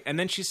 all right. And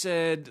then she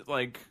said,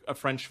 like, a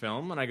French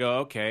film, and I go,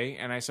 okay.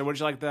 And I said, what did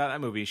you like about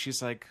that movie?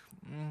 She's like,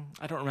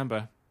 I don't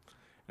remember.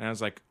 And I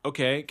was like,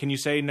 okay, can you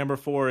say number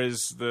 4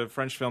 is the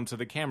French film to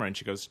the camera? And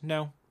she goes,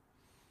 no.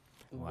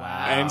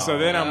 Wow. And so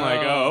then I'm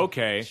like, oh,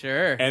 okay.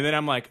 Sure. And then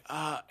I'm like,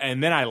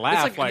 and then I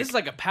laugh. This is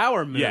like a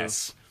power move.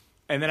 Yes.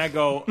 And then I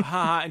go,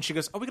 ha, and she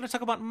goes, are we going to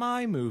talk about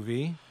my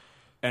movie?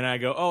 And I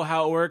go, oh,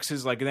 how it works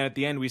is like, and then at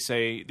the end we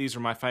say, these are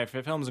my 5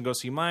 favorite films, and go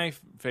see my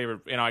favorite,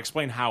 and I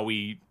explain how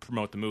we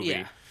promote the movie.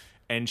 Yeah.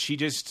 And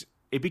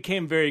it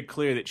became very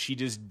clear that she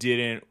just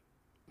didn't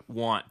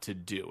want to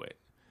do it.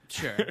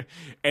 Sure.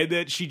 And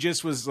that she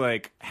just was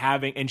like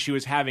she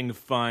was having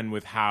fun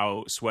with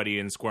how sweaty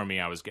and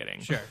squirmy I was getting.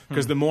 Sure.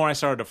 Because the more I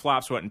started to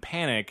flop, sweat, and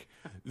panic,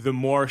 the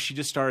more she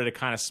just started to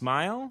kind of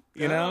smile,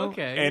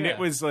 okay. And yeah. it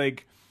was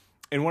like,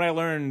 and what I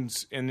learned,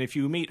 and if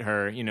you meet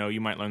her,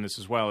 you might learn this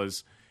as well,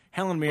 is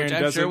Helen Mirren Which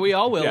I'm doesn't... sure we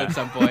all will at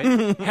some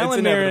point.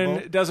 Helen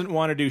Mirren doesn't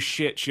want to do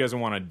shit she doesn't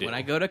want to do. When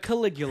I go to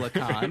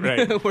CaligulaCon,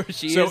 Right. where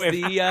she is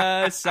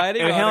the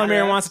signing If Helen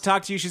Mirren autographs. wants to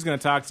talk to you, she's going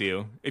to talk to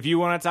you. If you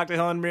want to talk to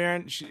Helen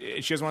Mirren, she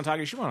doesn't want to talk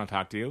to you, she want to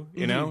talk to you.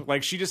 You know?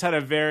 Like, she just had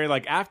a very,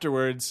 like,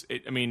 afterwards,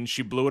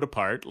 she blew it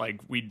apart. Like,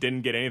 we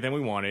didn't get anything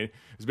we wanted. It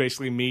was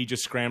basically me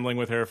just scrambling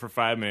with her for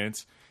 5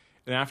 minutes.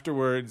 And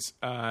afterwards,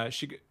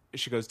 she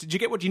goes, did you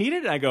get what you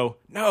needed? And I go,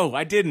 no,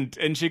 I didn't.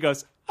 And she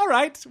goes, all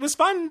right, it was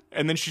fun.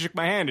 And then she shook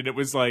my hand, and it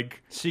was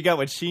like... She got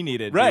what she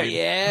needed. Right. Dude.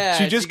 Yeah,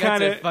 She just got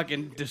kinda- to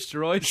fucking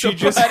destroyed She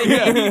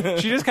somebody.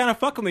 she just kind of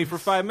fucked with me for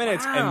 5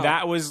 minutes, Wow. and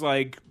that was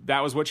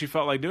what she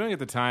felt like doing at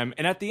the time.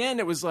 And at the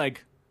end, it was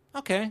like,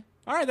 okay,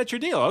 all right, that's your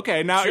deal.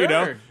 Okay, now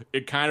Sure.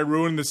 it kind of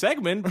ruined the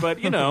segment, but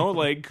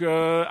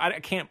I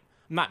can't.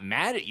 I'm not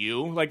mad at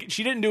you. Like,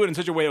 she didn't do it in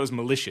such a way that was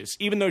malicious,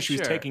 even though she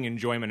was Sure. taking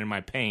enjoyment in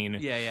my pain.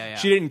 Yeah.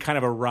 She didn't kind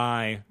of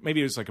awry. Maybe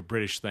it was like a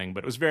British thing,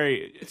 but it was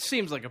very. It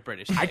seems like a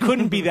British I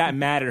couldn't be that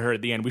mad at her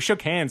at the end. We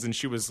shook hands, and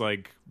she was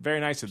like very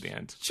nice at the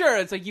end. Sure,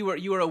 it's like you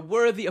were a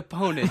worthy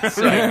opponent.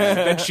 So.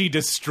 That she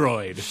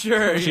destroyed.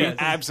 Sure, She yes.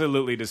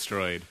 absolutely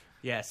destroyed.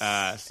 Yes.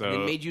 So And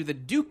they made you the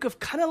Duke of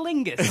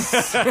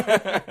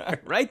Cunnilingus.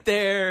 Right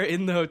there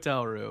in the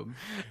hotel room.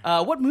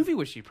 What movie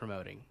was she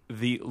promoting?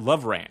 The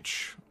Love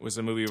Ranch was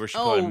a movie where she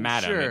played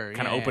Madam. sure. It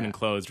kind of Yeah, opened yeah. and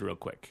closed real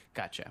quick.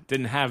 Gotcha.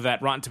 Didn't have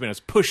that Rotten Tomatoes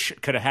push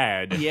it could have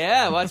had.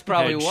 Yeah, well, that's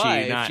probably Had she why.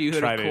 If not she would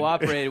tried have it.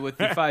 cooperated with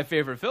the 5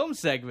 favorite film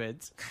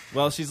segments.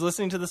 Well, she's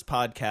listening to this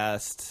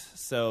podcast,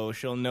 so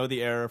she'll know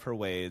the error of her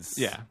ways.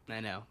 Yeah. I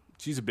know.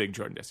 She's a big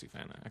Jordan Jesse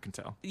fan, I can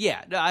tell.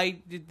 Yeah,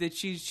 that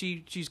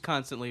she's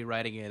constantly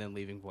writing in and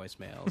leaving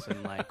voicemails,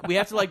 and like we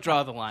have to like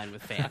draw the line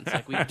with fans.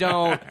 Like we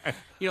don't,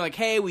 like,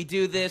 hey, we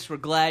do this. We're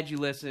glad you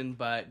listen,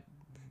 but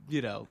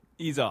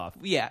Ease off.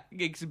 yeah,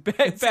 back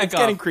It's off.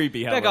 getting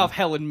creepy, Back Helen. off,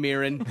 Helen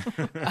Mirren.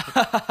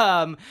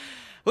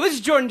 Well, this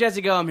is Jordan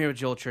Jesse Go. I'm here with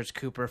Joel Church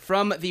Cooper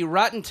from the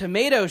Rotten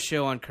Tomatoes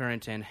show on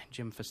Current and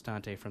Jim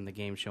Festante from the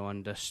game show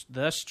on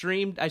the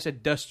Stream. I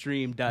said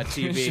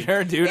dustream.tv.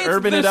 Sure, dude. It's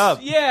Urban it up.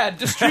 Yeah,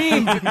 the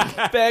Stream,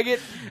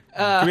 faggot.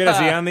 Can we add a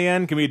Z on the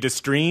end? Can we do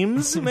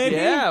streams, maybe?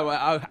 Yeah,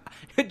 well,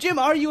 Jim,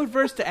 are you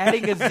adverse to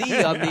adding a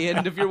Z on the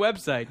end of your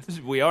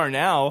website? We are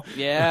now.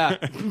 Yeah.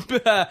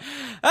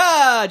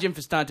 Jim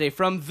Festante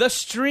from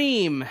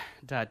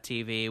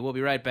thestream.tv. We'll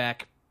be right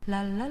back.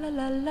 La la la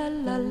la la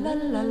la la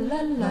la la la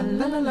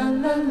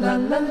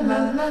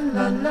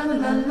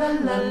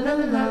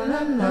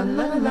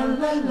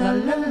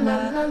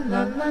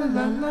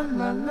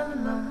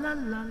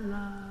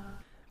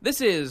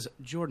This is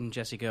Jordan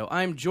Jesse Go.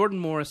 I'm Jordan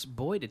Morris,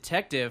 boy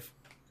detective.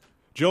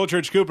 Joel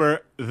Church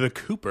Cooper, the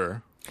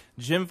Cooper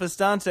Jim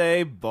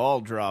Festante, ball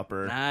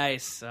dropper.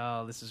 Nice.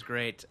 Oh, this is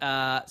great.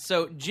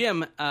 So,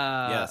 Jim,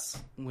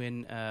 Yes.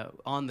 when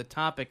on the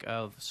topic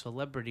of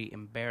celebrity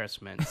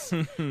embarrassments,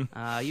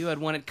 you had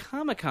one at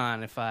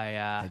Comic-Con, if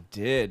I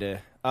Did.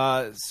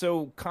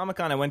 So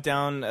Comic-Con, I went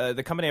down.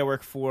 The company I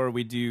work for,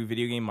 we do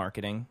video game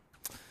marketing.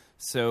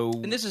 So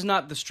And this is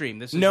not the stream.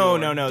 This is no.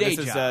 your day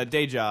This job. is a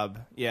day job.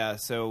 Yeah.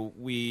 So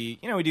we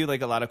do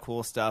like a lot of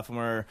cool stuff, and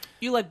we're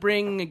You like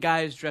bring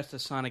guys dressed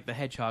as Sonic the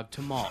Hedgehog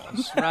to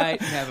malls, right?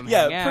 And have them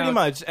hang out. pretty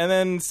much, and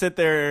then sit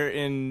there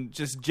in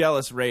just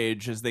jealous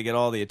rage as they get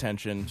all the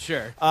attention.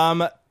 Sure.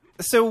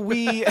 So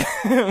we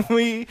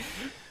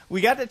we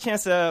got the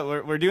chance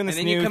to we're doing this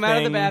And then new you come out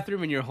of the thing.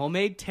 bathroom in your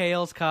homemade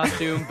Tails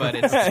costume, but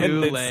it's And too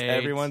it's- late.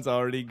 Everyone's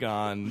already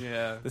gone.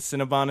 Yeah. The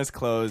Cinnabon is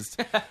closed.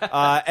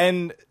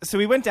 And so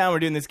we went down. We're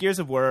doing this Gears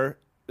of War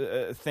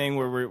thing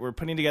where we're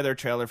putting together a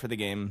trailer for the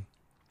game.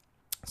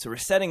 So we're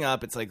setting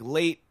up. It's like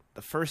late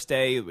the first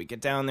day. We get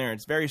down there.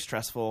 It's very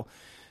stressful.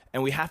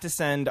 And we have to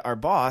send our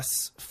boss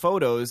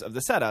photos of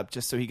the setup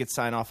just so he could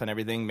sign off on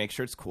everything, make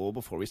sure it's cool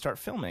before we start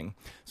filming.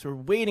 So we're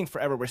waiting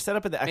forever. We're set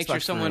up at the Make Xbox sure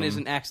someone room.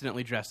 isn't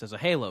accidentally dressed as a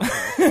Halo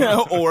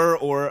character.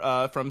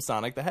 or from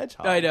Sonic the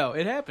Hedgehog. I know,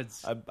 it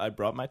happens. I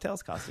brought my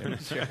Tails costume.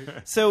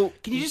 So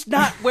Can you just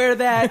not wear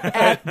that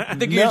at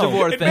the Gears of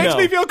War It thing? makes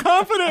me feel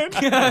confident.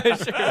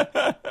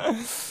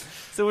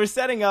 So we're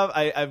setting up.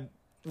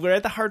 We're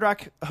at the Hard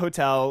Rock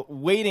Hotel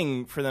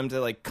waiting for them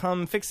to like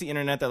come fix the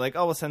internet. They're like,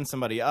 "Oh, we'll send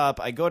somebody up."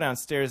 I go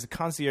downstairs. The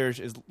concierge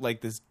is like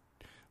this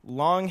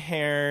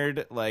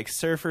long-haired like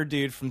surfer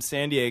dude from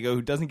San Diego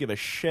who doesn't give a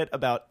shit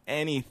about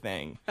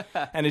anything,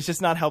 and it's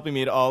just not helping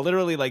me at all.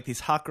 Literally, like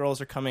these hot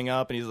girls are coming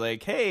up, and he's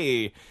like,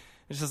 "Hey."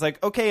 It's just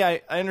like, okay,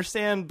 I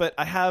understand, but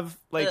I have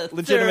like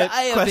legitimate sir,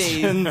 I have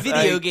questions. a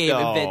video I game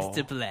know. event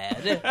to plan.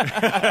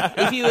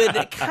 If you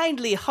would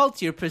kindly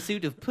halt your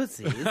pursuit of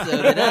pussy so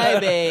that I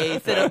may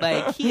set up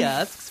my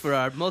kiosks for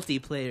our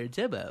multiplayer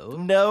demo.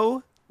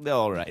 No.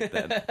 All right,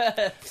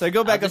 then. So I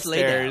go back I'll just lay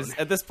upstairs. down.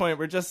 At this point,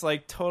 we're just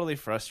like totally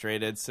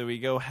frustrated. So we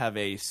go have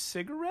a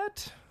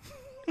cigarette.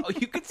 Oh,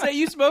 you could say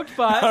you smoked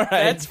pot. All right.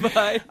 That's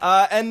fine.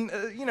 And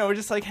we're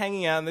just like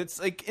hanging out. And it's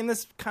like in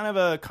this kind of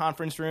a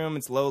conference room.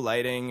 It's low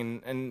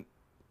lighting. And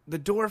the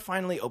door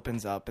finally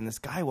opens up. And this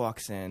guy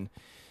walks in.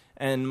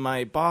 And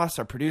my boss,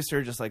 our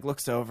producer, just like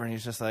looks over. And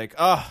he's just like,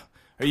 "Oh,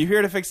 are you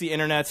here to fix the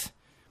internet?"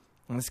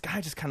 And this guy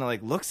just kind of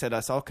like looks at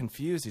us all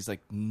confused. He's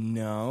like,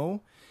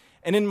 "No."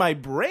 And in my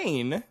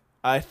brain,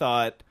 I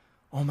thought,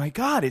 "Oh my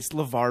God, it's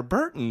LeVar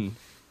Burton."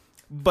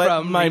 But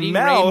From my Reading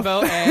mouth,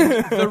 Rainbow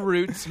and the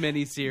Roots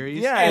miniseries.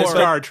 Yeah, and Or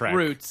Star Trek.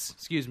 Roots,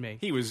 excuse me.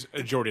 He was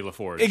Geordie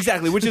LaForge.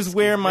 exactly, which is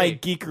where my me.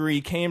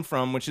 geekery came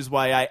from, which is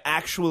why I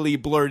actually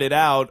blurted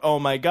out, "Oh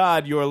my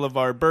God, you're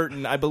LeVar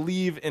Burton." I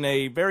believe in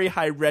a very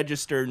high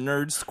register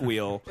nerd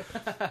squeal,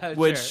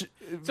 which Sure.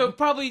 So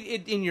probably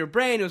in your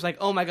brain it was like,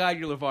 "Oh my God,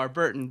 you're LeVar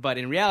Burton," but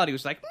in reality it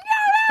was like,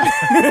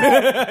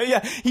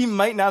 yeah, he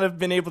might not have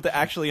been able to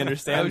actually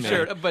understand "Oh me.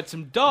 sure," but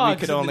some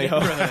dogs. We could in the only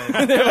hope.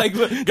 neighborhood. They're like,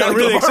 Got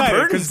really LeVar excited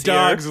Burton's because here.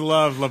 dogs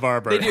love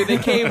LeVar They Burton. do. They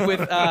came with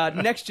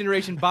next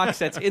generation box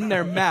sets in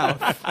their mouth,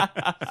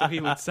 so he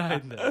would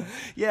sign them.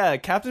 Yeah,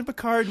 Captain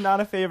Picard, not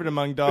a favorite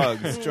among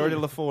dogs. Geordie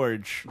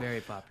LaForge.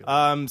 Very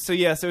popular. So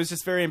it was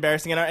just very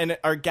embarrassing, and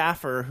our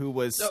gaffer, who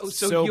was So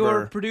sober,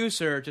 your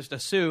producer just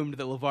assumed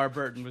that LeVar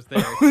Burton was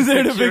there. was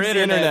there to Fix your fix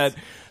the internet.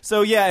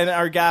 So yeah, and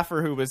our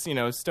gaffer, who was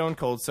stone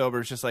cold sober,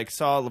 was just like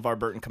saw LeVar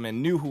Burton come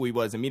in, knew who he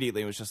was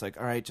immediately, and was just like,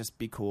 "All right, just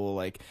be cool.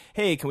 Like,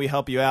 hey, can we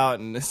help you out?"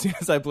 And as soon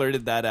as I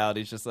blurted that out,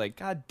 he's just like,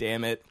 "God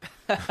damn it."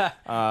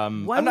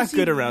 I'm not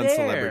good around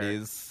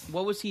celebrities.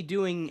 What was he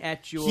doing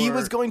at your... He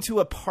was going to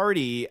a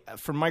party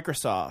for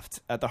Microsoft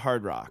at the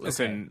Hard Rock.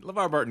 Listen,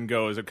 LeVar Burton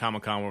goes at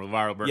Comic-Con where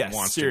LeVar Burton Yes,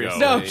 wants seriously.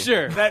 to go. No,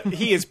 sure. That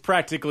he is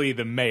practically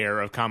the mayor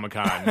of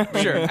Comic-Con.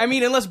 Sure. I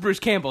mean, unless Bruce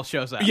Campbell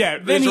shows up. Yeah,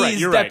 then that's right, he's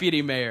you're right.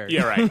 deputy mayor.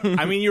 Yeah, right.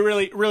 I mean, you're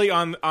really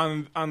on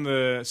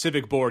the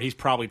civic board. He's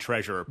probably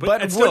treasurer,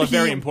 but it's would still a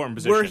very he- important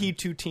position. Were he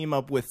to team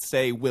up with,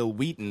 say, Will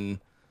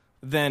Wheaton,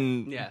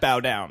 then Yes. bow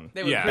down.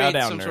 They would Yeah. create Bow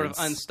down, some sort of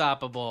nerds.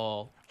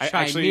 unstoppable I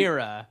actually-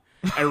 chimera.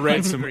 I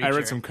read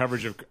creature. some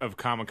coverage of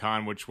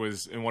Comic-Con, which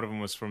was, and one of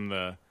them was from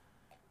the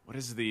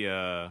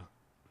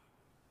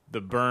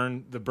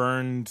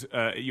burned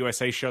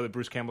USA show that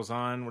Bruce Campbell's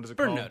on. What is it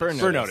Burn called? Notice. Burn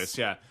Notice. Notice.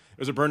 Yeah. It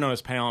was a Burn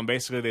Notice panel, and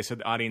basically they said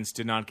the audience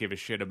did not give a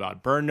shit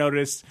about Burn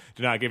Notice,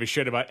 did not give a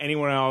shit about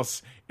anyone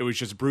else. It was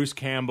just Bruce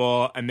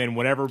Campbell, and then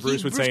whatever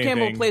Bruce would Bruce say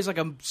Campbell anything. plays like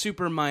a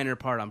super minor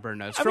part on Burn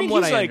Notice, I from mean,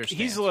 what he's I like,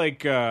 understand. he's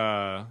like,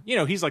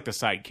 he's like the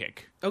sidekick.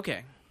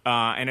 Okay.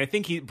 And I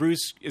think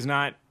Bruce is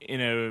not in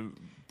a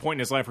point in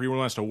his life where he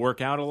wants to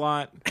work out a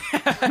lot.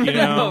 You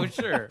know? Oh,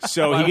 sure.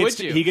 So Why he would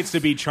you? gets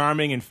to be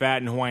charming and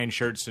fat in Hawaiian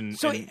shirts and.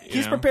 So and, you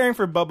He's know. preparing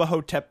for Bubba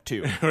Hotep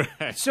 2.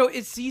 So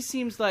he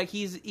seems like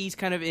he's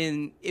kind of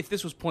in. If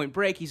this was Point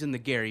Break, he's in the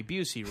Gary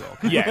Busey role.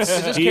 Yes,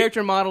 Is this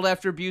character modeled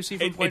after Busey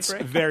from Point it's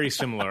Break? very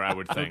similar, I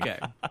would think. Okay.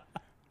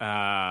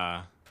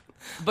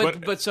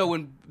 But- But so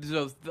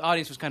the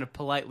audience was kind of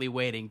politely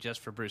waiting just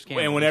for Bruce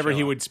Campbell. And to whenever show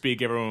he up. would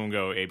speak, everyone would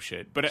go ape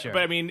shit. But Sure.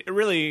 but I mean,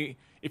 really,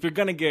 if you're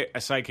gonna get a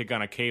sidekick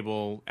on a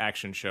cable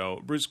action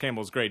show, Bruce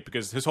Campbell's great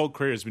because his whole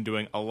career has been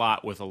doing a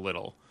lot with a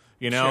little.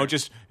 You know, Sure.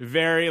 just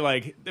very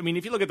like. I mean,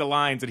 if you look at the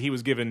lines that he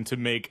was given to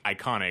make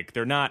iconic,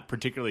 they're not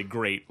particularly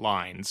great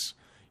lines.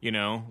 You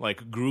know,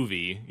 like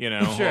groovy. You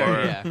know,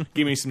 Sure, or yeah.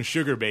 give me some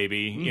sugar,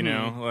 baby. You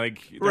know,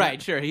 like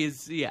Right, sure.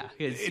 He's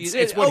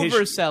It's what his-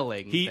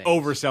 overselling. He things.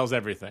 oversells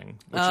everything.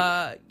 Which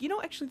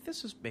Actually,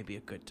 this is maybe a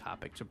good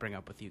topic to bring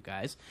up with you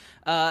guys.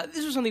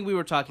 This was something we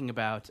were talking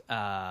about.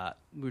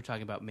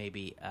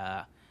 Maybe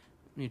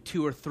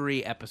 2 or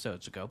 3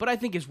 episodes ago, but I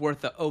think is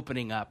worth the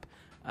opening up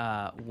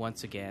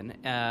once again.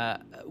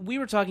 We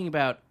were talking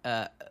about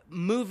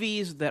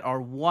movies that are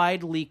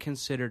widely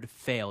considered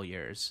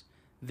failures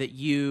that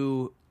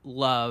you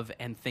love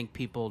and think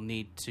people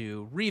need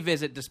to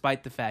revisit,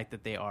 despite the fact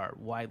that they are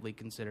widely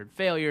considered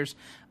failures.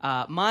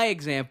 My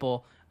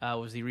example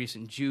was the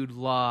recent Jude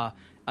Law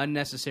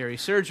unnecessary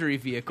surgery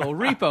vehicle,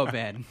 Repo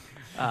Man.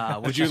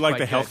 did you like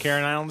the healthcare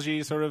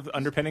analogy sort of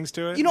underpinnings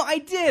to it? You know, I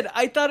did.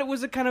 I thought it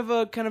was a kind of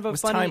a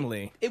was funny.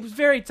 timely. It was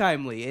very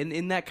timely,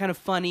 in that kind of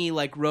funny,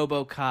 like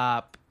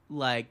RoboCop,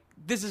 like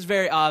this is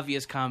very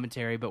obvious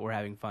commentary, but we're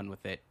having fun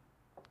with it,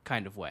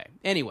 kind of way.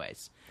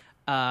 Anyways,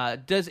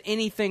 does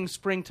anything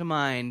spring to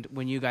mind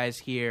when you guys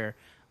hear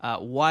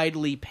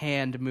widely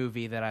panned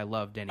movie that I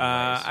loved? Anyways,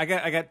 I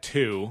got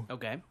 2.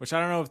 Okay. Which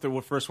I don't know if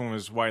the first one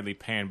was widely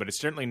panned, but it's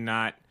certainly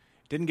not.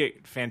 Didn't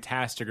get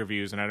fantastic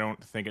reviews, and I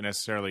don't think it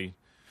necessarily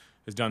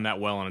has done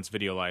that well in its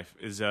video life.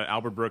 Is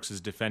Albert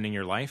Brooks' Defending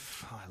Your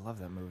Life? Oh, I love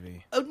that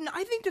movie.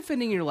 I think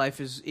Defending Your Life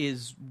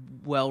is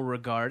well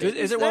regarded.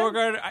 Is it well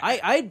regarded?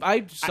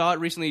 I saw it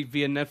recently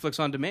via Netflix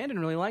on demand and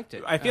really liked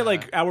it. I feel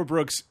like Albert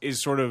Brooks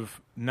is sort of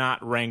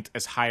not ranked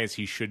as high as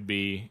he should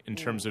be in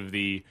terms of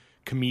the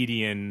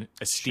comedian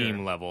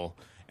esteem level.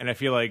 And I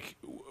feel like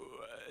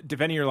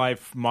Defending Your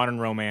Life, Modern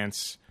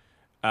Romance,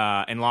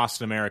 and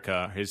Lost in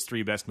America, his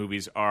 3 best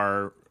movies,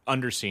 are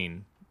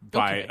underseen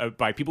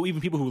by people, even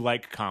people who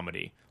like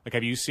comedy. Like,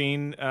 have you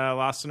seen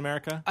Lost in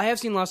America? I have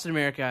seen Lost in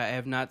America. I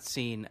have not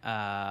seen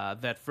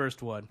that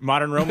first one.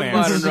 Modern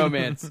Romance. Modern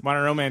Romance.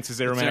 Modern Romance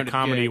is a romantic sounded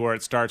comedy good. where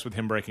it starts with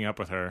him breaking up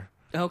with her.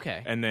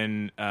 Okay. And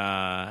then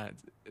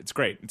it's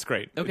great. It's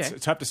great. Okay.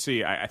 It's tough to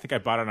see. I think I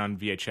bought it on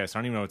VHS. I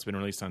don't even know if it's been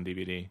released on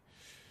DVD.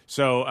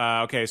 So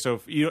okay.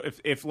 So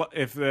if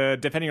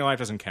Defending Your Life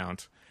doesn't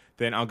count,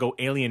 then I'll go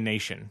Alien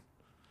Nation.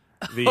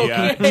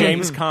 The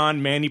James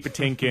Caan, Mandy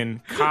Patinkin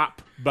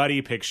cop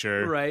buddy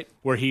picture, Right.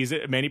 Where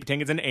Mandy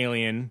Patinkin's an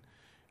alien,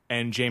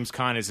 and James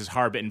Caan is his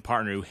hard-bitten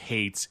partner who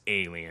hates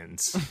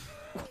aliens.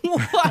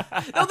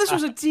 What? No, this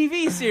was a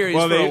TV series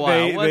Well, for a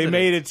while. they wasn't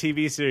made it? a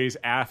TV series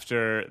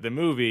after the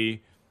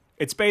movie.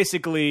 It's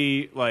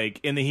basically like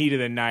In the Heat of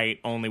the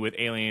Night, only with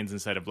aliens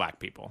instead of black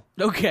people.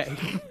 Okay.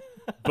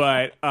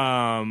 But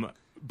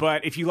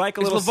if you like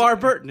a Is little LeVar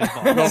Burton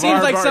involved? It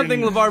seems like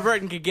something LeVar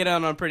Burton could get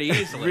on pretty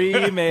easily.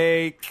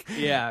 Remake.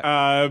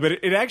 Yeah. but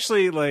it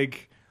actually,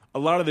 like, a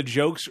lot of the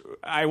jokes.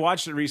 I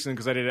watched it recently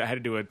because I had to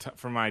do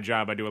for my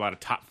job. I do a lot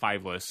of top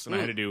 5 lists, and I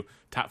had to do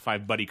top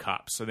 5 buddy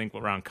cops. I think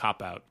around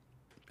Cop Out.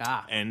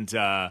 And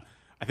I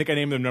think I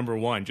named them number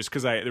 1 just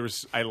because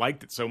I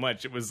liked it so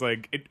much. It was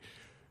like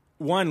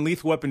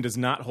Lethal Weapon does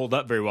not hold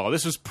up very well.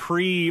 This was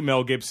pre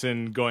Mel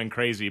Gibson going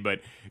crazy, but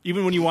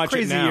even when you watch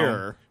it now,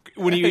 Crazier.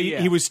 when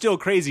Yeah. he was still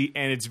crazy,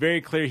 and it's very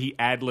clear he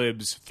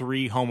ad-libs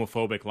 3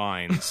 homophobic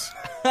lines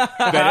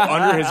that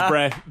under his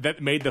breath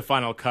that made the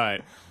final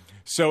cut.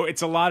 So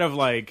it's a lot of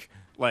like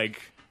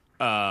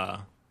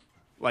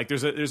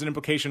there's an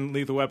implication in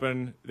Lethal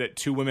Weapon that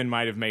 2 women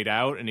might have made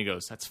out, and he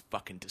goes, "That's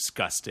fucking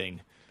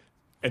disgusting."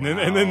 And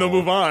then they'll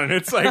move on. And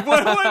it's like,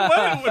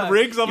 what?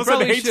 Riggs all of a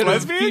sudden hates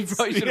lesbians? He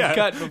probably should have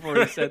cut before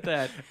he said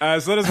that.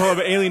 So that is whole of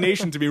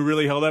Alienation to be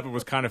really held up. It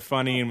was kind of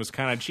funny and was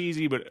kind of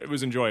cheesy, but it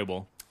was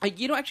enjoyable.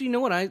 You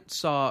know what I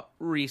saw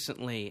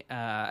recently?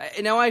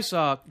 Now I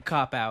saw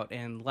Cop Out,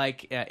 and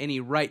like any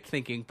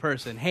right-thinking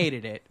person,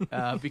 hated it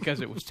because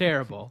it was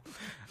terrible.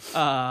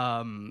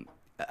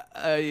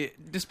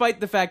 Despite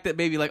the fact that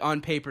maybe like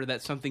on paper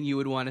that's something you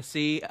would want to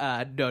see,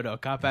 no,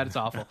 Cop Out is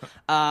awful.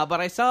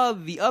 But I saw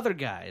The Other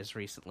Guys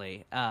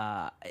recently,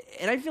 and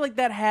I feel like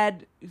that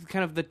had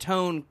kind of the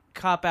tone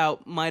Cop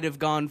Out might have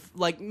gone.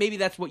 Like maybe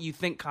that's what you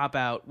think Cop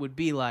Out would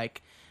be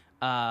like.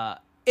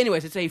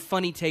 Anyways, it's a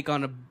funny take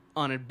on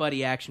a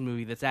buddy action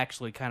movie that's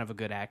actually kind of a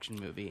good action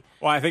movie.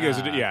 Well, I think there's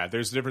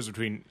a difference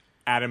between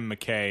Adam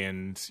McKay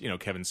and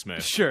Kevin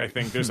Smith. Sure. I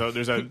think there's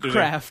a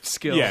Craft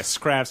skill. Yes,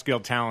 craft skill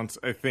talents.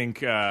 I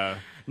think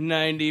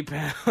 90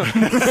 pounds. Well,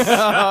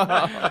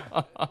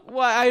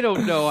 I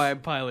don't know. I'm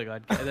piling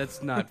on.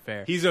 That's not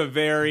fair. he's a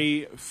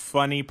very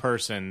funny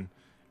person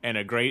and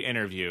a great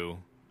interview.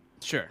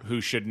 Sure. Who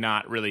should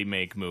not really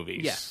make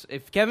movies. Yes.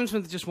 If Kevin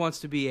Smith just wants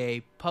to be a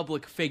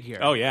public figure,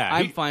 Oh yeah,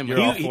 I'm fine with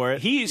you're that. all for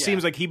it. He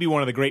seems like he'd be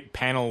one of the great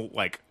panel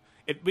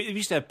It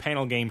used to have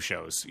panel game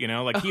shows,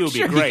 like he would be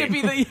Sure, great.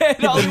 He could be the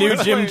The new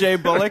Jim J.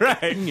 Bullock.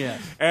 Right. Yeah.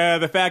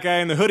 The fat guy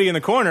in the hoodie in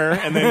the corner,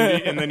 and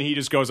then he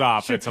just goes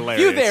off. It's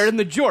hilarious. You there in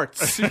the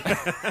jorts.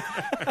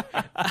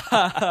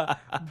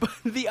 But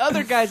the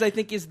other guys, I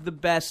think, is the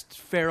best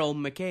Farrell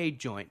McKay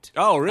joint.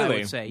 Oh, really? I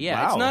would say,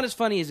 yeah. Wow. It's not as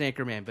funny as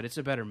Anchorman, but it's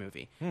a better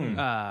movie.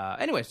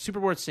 Anyway, super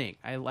worth seeing.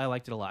 I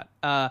liked it a lot.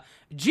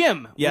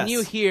 Jim, Yes. when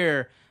you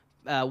hear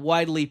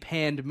widely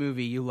panned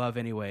movie you love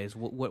anyways,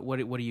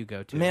 what do you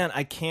go to? Man,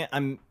 I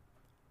can't.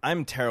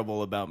 I'm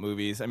terrible about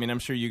movies. I mean, I'm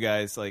sure you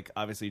guys, like,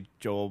 obviously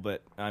Joel,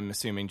 but I'm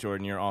assuming,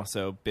 Jordan, you're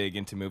also big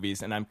into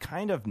movies, and I'm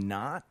kind of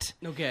not.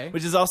 Okay.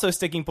 Which is also a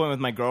sticking point with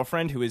my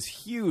girlfriend, who is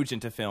huge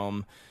into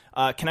film.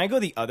 Can I go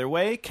the other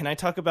way? Can I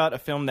talk about a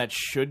film that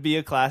should be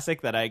a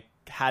classic that I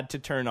had to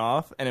turn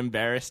off and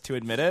embarrassed to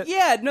admit it?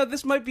 Yeah, no,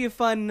 this might be a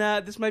fun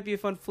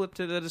flip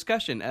to the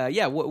discussion.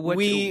 What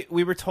We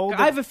were told.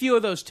 I have a few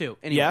of those too.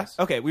 Anyways.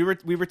 Yeah. Okay. We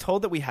were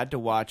told that we had to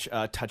watch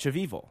Touch of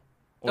Evil.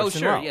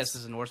 Orson Sure. Welles. Yes,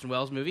 this is an Orson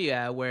Welles movie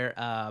where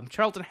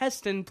Charlton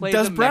Heston plays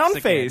Does a brown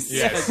Mexican. face.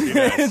 Yes, he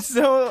does. It's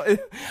so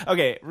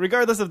okay.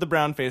 Regardless of the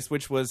brown face,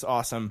 which was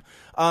awesome,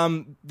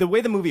 the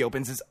way the movie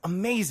opens is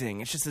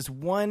amazing. It's just this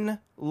one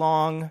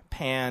long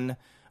pan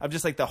of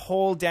just like the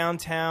whole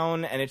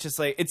downtown, and it's just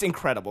like it's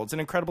incredible. It's an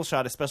incredible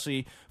shot,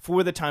 especially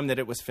for the time that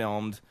it was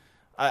filmed.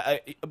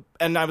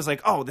 And I was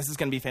like, oh, this is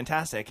going to be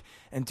fantastic.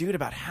 And dude,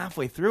 about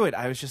halfway through it,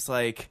 I was just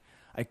like,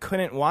 I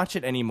couldn't watch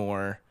it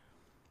anymore.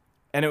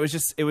 And it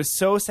was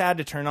so sad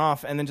to turn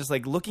off. And then just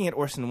like looking at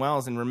Orson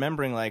Welles and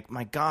remembering, like,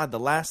 my God, the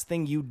last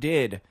thing you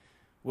did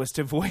was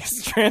to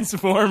voice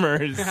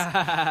Transformers.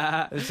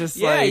 It's just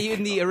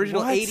in the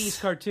original what? 80s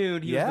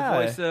cartoon, he was Yeah.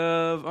 the voice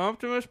of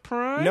Optimus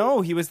Prime?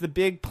 No, he was the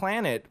big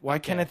planet. Why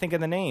can't I think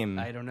of the name?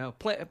 I don't know.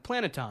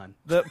 Planeton.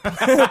 The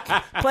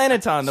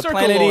Planeton, the Circloid.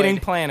 planet-eating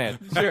planet.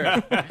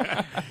 Sure.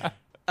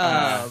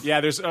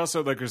 There's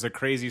also there's a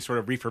crazy sort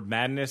of reefer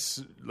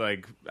madness.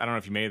 Like, I don't know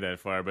if you made that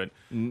far, but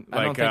I don't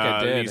think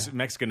I did. these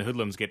Mexican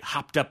hoodlums get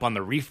hopped up on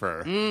the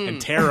reefer and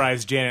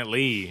terrorize Janet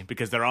Leigh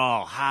because they're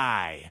all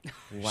high.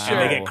 Wow. And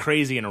they get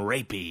crazy and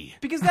rapey.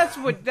 Because that's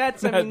Well, we've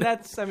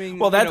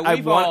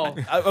all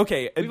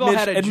we've all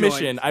had a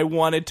admission. joint. I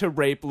wanted to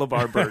rape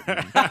LeVar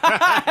Burton.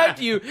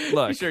 After you,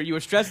 Look, sure, you were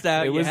stressed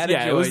out. It was you had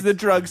a it was joint. the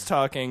drugs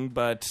talking,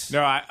 but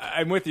No,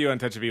 I'm with you on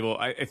Touch of Evil.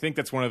 I think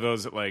that's one of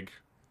those that, like,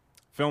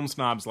 film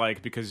snobs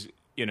like, because,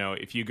 you know,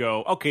 if you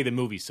go, okay, the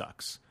movie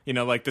sucks. You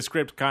know, like, the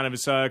script kind of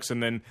sucks,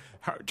 and then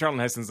Charlton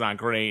Heston's not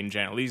great, and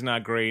Janet Leigh's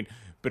not great.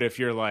 But if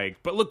you're like,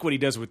 but look what he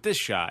does with this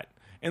shot.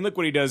 And look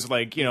what he does,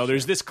 like, you know,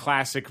 there's this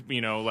classic,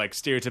 you know, like,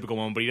 stereotypical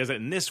one, but he does it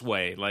in this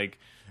way. Like,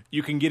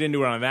 you can get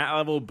into it on that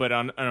level, but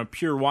on a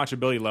pure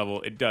watchability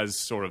level, it does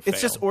sort of fail.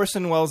 it's just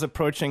Orson Welles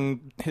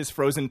approaching his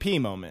Frozen Pea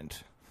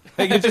moment.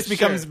 Like, it just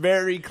becomes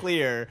very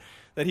clear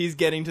that he's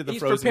getting to the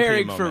He's Frozen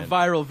preparing Pea for moment.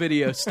 viral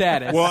video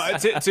status. Well,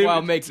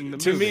 while making the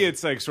to movie. me,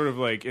 it's like sort of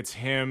like it's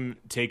him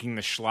taking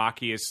the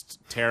schlockiest,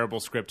 terrible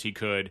script he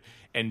could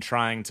and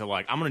trying to,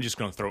 like, I'm just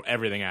going to throw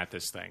everything at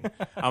this thing.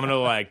 I'm going to,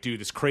 like, do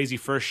this crazy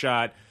first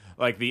shot.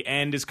 Like, the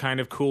end is kind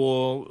of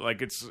cool.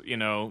 Like, it's, you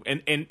know,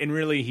 and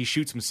really he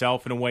shoots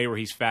himself in a way where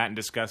he's fat and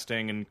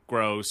disgusting and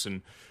gross.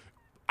 And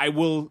I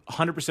will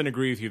 100%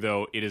 agree with you,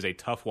 though. It is a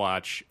tough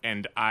watch,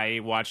 and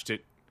I watched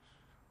it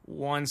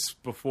once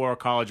before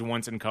college,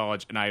 once in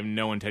college, and I have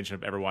no intention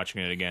of ever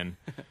watching it again.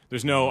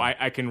 There's no,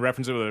 I can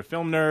reference it with other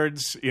film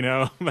nerds, you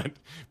know, but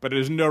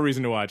there's no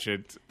reason to watch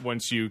it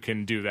once you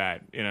can do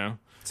that, you know.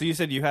 So you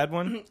said you had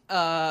one?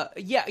 Yeah,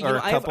 you Or know,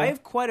 a I couple?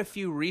 have quite a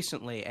few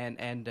recently, and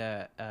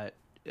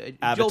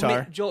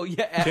Avatar. Joel,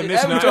 Tim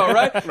is not- Avatar,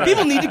 right?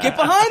 People need to get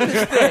behind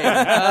this thing.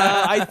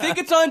 I think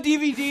it's on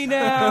DVD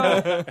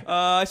now.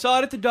 I saw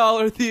it at the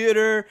Dollar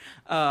Theater.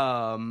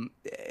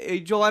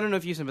 Joel, I don't know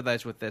if you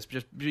sympathize with this,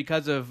 just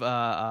because of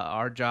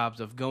our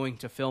jobs of going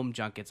to film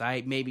junkets,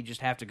 I maybe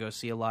just have to go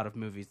see a lot of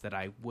movies that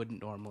I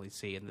wouldn't normally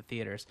see in the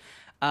theaters.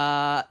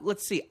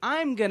 Let's see.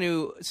 I'm going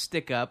to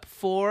stick up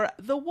for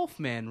the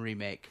Wolfman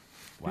remake.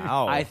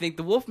 Wow. I think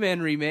the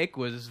Wolfman remake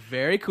was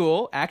very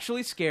cool,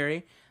 actually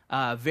scary,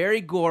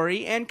 very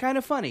gory, and kind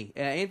of funny.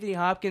 Anthony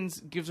Hopkins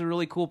gives a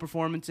really cool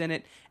performance in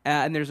it,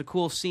 and there's a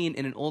cool scene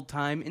in an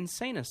old-time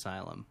insane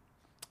asylum.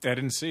 I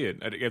didn't see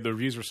it. The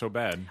reviews were so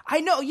bad.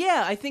 I know,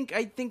 yeah. I think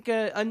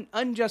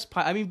Unjust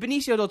Pi- I mean,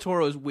 Benicio del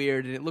Toro is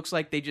weird, and it looks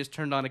like they just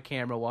turned on a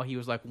camera while he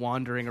was, like,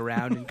 wandering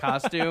around in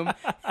costume.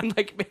 And,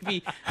 like,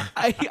 maybe...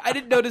 I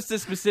didn't notice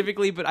this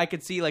specifically, but I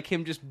could see, like,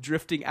 him just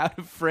drifting out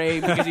of frame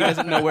because he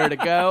doesn't know where to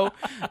go.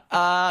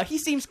 He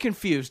seems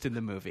confused in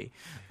the movie.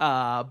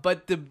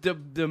 But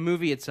the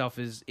movie itself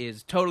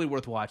is totally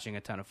worth watching, a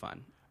ton of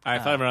fun. I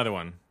thought of another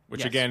one,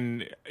 which, yes.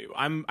 again,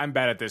 I'm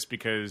bad at this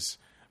because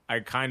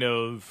I kind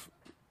of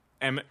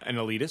am an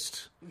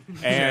elitist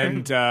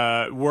and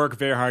work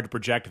very hard to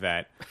project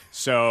that.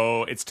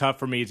 So it's tough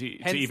for me to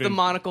Hence even... the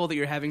monocle that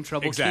you're having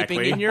trouble Exactly.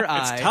 keeping in your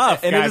eye. It's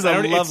tough, And it guys. is a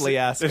I don't- lovely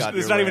it's, ascot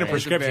It's you're not even a wearing.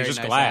 It's a prescription. very It's just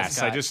nice glass.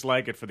 ascot. I just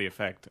like it for the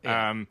effect.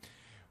 Yeah.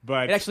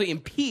 But It actually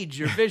impedes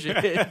your vision.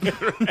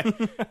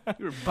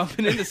 You were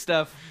bumping into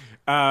stuff.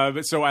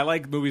 but so I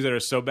like movies that are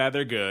so bad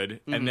they're good,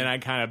 Mm-hmm. and then I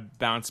kind of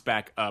bounce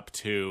back up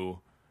to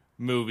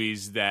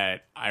movies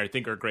that I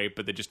think are great,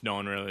 but that just no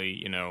one really,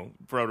 you know,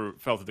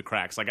 fell through the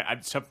cracks. Like,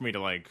 it's tough for me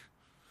to, like,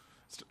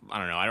 I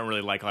don't know. I don't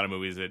really like a lot of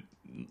movies that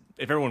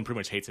if everyone pretty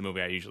much hates a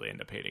movie, I usually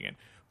end up hating it.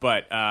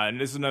 But and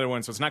this is another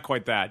one, so it's not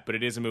quite that, but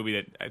it is a movie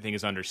that I think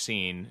is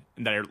underseen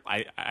and that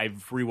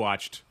I've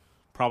rewatched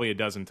probably a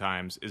dozen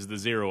times. Is The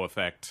Zero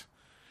Effect,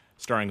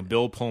 starring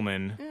Bill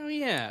Pullman. Oh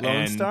yeah,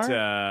 Lone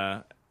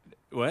Star?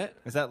 What?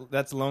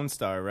 That's Lone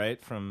Star,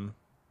 right? From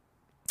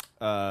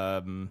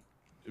No,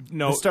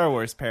 the Star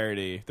Wars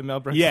parody, the Mel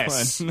Brooks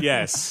yes, one.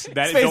 yes.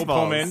 That is Bill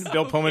Pullman.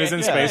 Bill Pullman is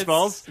in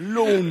Spaceballs.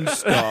 Lone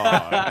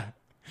Star.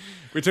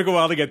 We took a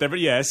while to get there, but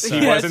yes, he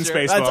Yeah, was in sure.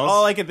 Spaceballs. That's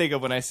all I can think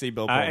of when I see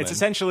Bill Pullman. It's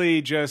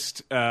essentially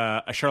just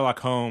a Sherlock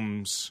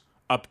Holmes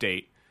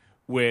update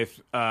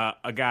with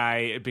a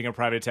guy being a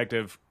private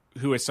detective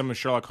who has some of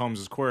Sherlock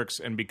Holmes' quirks,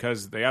 and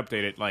because they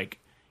update it, like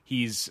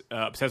he's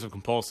obsessive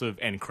compulsive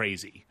and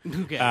crazy.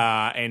 Okay.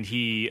 And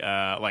he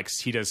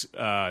he does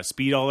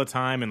speed all the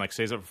time and like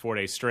stays up for 4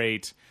 days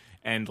straight.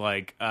 And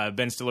like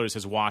Ben Stiller is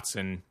his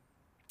Watson,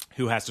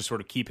 who has to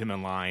sort of keep him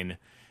in line.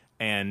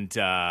 And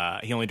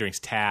he only drinks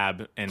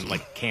Tab and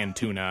like canned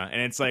tuna,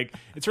 and it's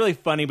really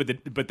funny,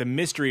 but the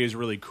mystery is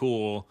really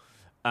cool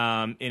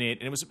in it.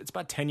 And it's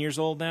about 10 years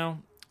old now.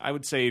 I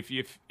would say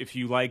if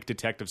you like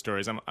detective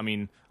stories,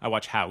 I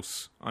watch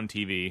House on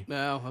TV.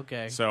 Oh,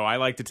 okay. So I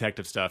like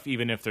detective stuff,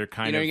 even if they're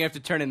kind of. You have to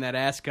turn in that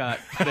ascot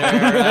there,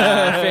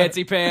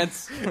 fancy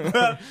pants.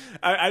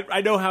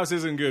 I know House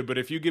isn't good, but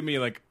if you give me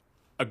like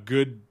a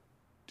good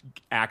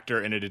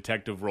actor in a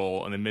detective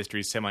role and the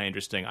mystery is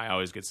semi-interesting, I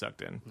always get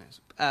sucked in.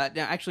 Now,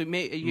 actually,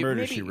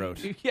 Murder, She Wrote.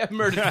 Yeah,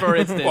 Murder, for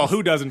instance. Well,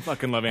 who doesn't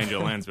fucking love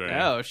Angela Lansbury?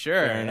 Oh,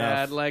 sure. Fair enough.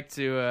 I'd like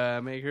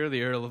to make her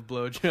the Earl of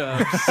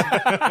Blowjobs.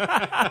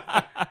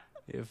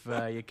 If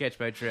you catch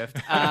my drift.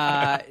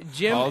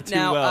 Jim, All too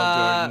now,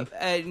 well,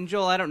 and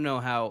Joel, I don't know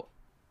how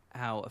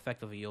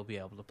effectively you'll be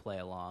able to play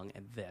along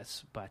at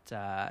this, but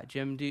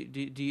Jim,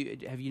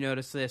 have you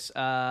noticed this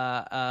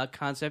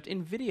concept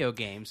in video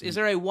games? Is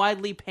there a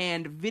widely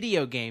panned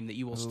video game that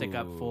you will stick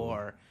up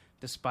for,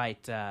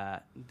 despite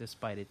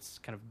its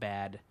kind of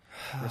bad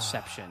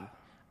reception?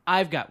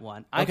 I've got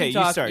one. I Okay,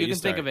 can talk, you start. You You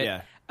can think start, of it.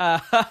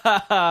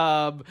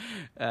 yeah.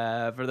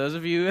 For those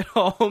of you at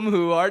home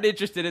who aren't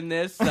interested in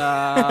this,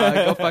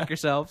 go fuck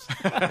yourselves.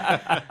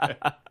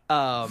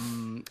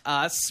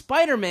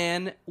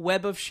 Spider-Man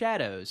Web of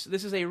Shadows.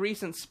 This is a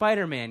recent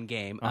Spider-Man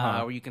game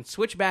where you can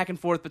switch back and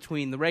forth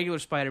between the regular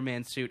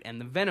Spider-Man suit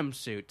and the Venom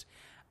suit.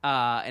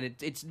 And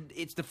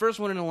it's the first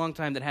one in a long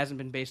time that hasn't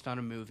been based on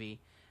a movie.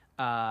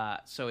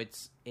 So and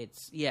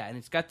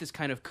it's got this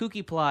kind of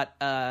kooky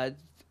plot.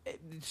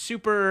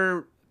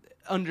 Super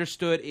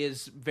understood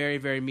is very,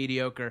 very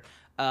mediocre.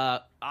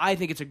 I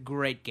think it's a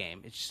great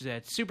game. It's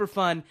super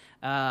fun.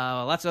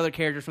 Lots of other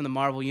characters from the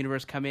Marvel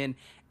Universe come in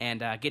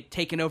and get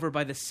taken over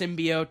by the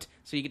symbiote.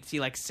 So you get to see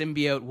like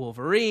symbiote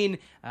Wolverine,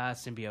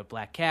 symbiote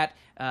Black Cat.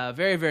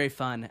 Very, very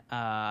fun.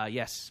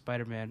 Yes,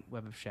 Spider-Man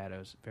Web of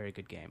Shadows. Very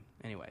good game.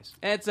 Anyways,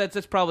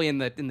 it's probably in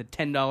the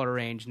 $10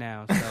 range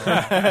now. So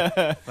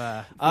if you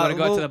want to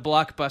go out to the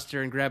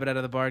Blockbuster and grab it out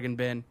of the bargain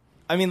bin.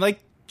 I mean,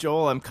 like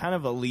Joel, I'm kind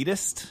of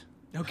elitist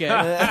Okay.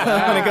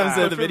 when it comes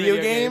to the For video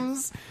video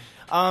games.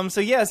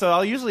 So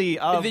I'll usually.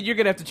 Then you're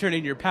gonna have to turn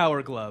in your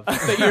power glove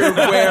that you're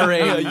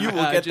wearing. You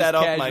will get just that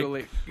off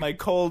casually. my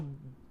cold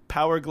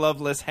power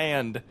gloveless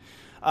hand.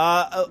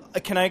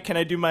 Can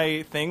I do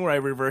my thing where I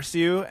reverse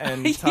you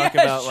and talk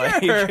about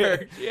sure.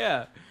 like?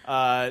 Yeah.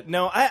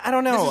 No, I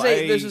don't know.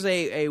 This is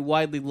a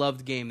widely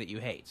loved game that you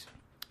hate.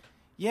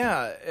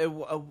 Yeah.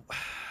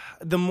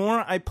 The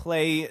more I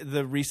play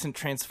the recent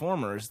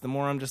Transformers, the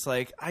more I'm just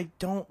like, I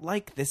don't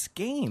like this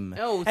game.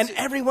 Oh, and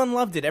everyone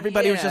loved it.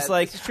 Everybody was Yeah, just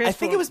like, this is I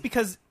think it was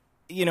because,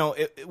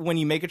 when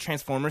you make a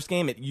Transformers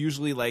game, it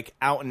usually like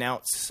out and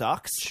out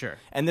sucks. Sure.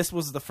 And this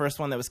was the first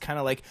one that was kind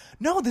of like,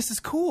 no, this is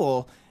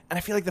cool. And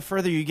I feel like the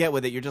further you get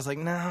with it, you're just like,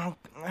 no,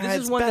 This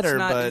it's is one better. that's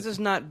not. But This is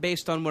not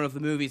based on one of the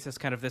movies. That's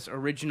kind of this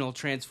original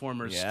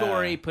Transformers Yeah.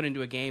 story put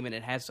into a game, and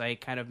it has a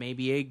kind of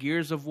maybe a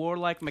Gears of War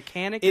like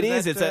mechanic. it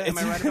is. is. That, It's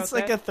am I right about it's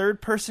like that? a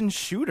third person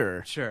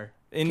shooter. Sure.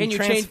 In Can you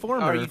change?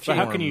 Transformers. Are you But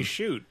how change- can you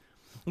shoot?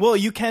 Well,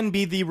 you can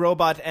be the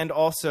robot and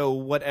also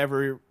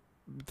whatever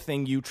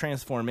thing you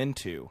transform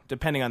into,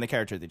 depending on the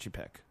character that you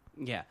pick.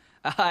 Yeah.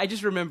 I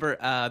just remember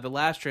the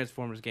last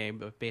Transformers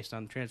game, based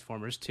on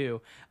Transformers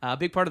 2, a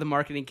big part of the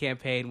marketing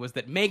campaign was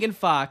that Megan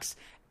Fox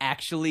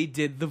actually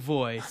did the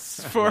voice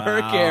for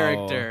her Wow.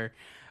 character,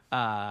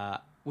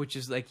 which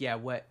is like, yes,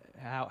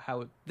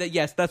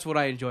 that's what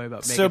I enjoy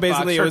about Megan So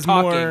basically,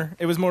 Fox.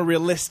 it was more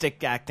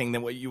realistic acting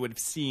than what you would have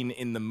seen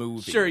in the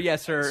movie. Sure,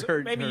 yes,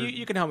 her Maybe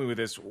you can help me with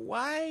this.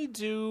 Why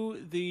do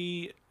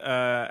the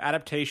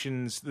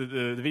adaptations,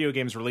 the video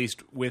games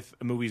released with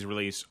a movie's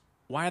release,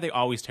 why are they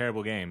always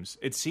terrible games?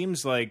 It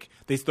seems like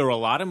they throw a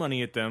lot of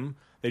money at them.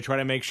 They try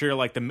to make sure,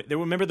 like,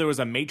 remember there was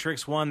a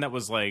Matrix one that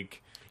was,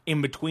 like,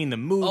 in between the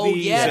movies. Oh,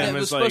 yeah, and that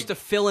was like, supposed to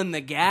fill in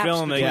the gaps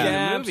fill in the between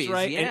gaps, the movies.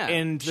 right? Yeah.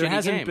 And there Shitty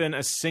hasn't game. been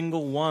a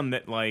single one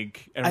that,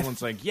 like,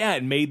 everyone's like, yeah,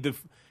 it made the...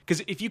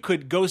 Because if you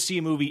could go see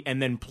a movie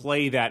and then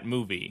play that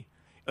movie,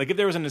 like if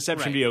there was an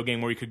Inception Right. video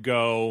game where you could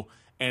go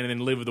and then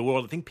live with the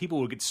world, I think people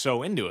would get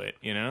so into it,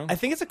 you know? I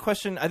think it's a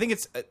question. I think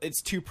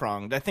it's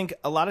two-pronged. I think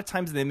a lot of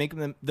times they make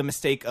the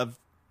mistake of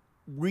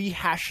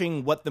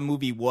rehashing what the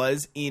movie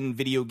was in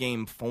video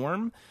game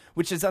form,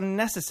 which is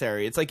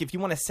unnecessary. It's like if you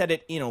want to set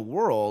it in a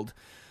world,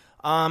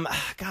 God,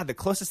 the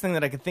closest thing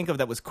that I could think of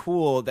that was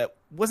cool that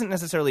wasn't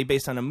necessarily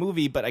based on a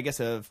movie, but I guess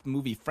a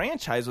movie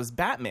franchise was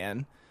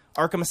Batman.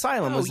 Arkham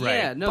Asylum was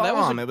yeah, no,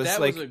 bomb. that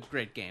was a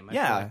great game. I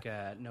Yeah. feel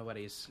like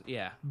nobody's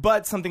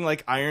But something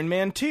like Iron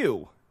Man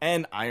 2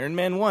 and Iron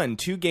Man 1,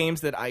 two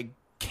games that I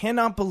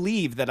cannot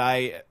believe that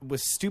I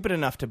was stupid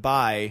enough to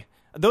buy.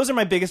 Those are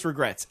my biggest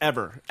regrets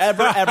ever.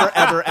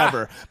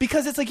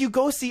 Because it's like you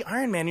go see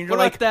Iron Man and you're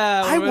like,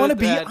 I want to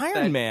be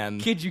Iron Man.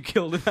 Kid you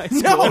killed in high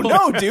school.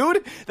 No,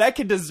 dude. That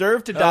kid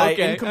deserved to die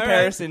Okay, in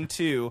comparison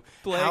to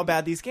how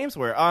bad these games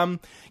were. And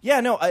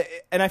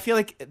I feel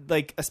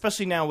like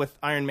especially now with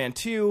Iron Man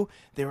 2,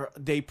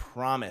 they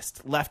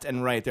promised left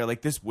and right. They're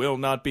like, this will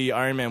not be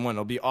Iron Man 1.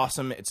 It'll be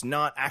awesome. It's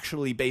not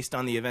actually based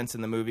on the events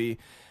in the movie.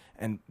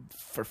 And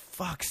for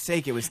fuck's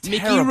sake, it was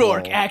terrible. Mickey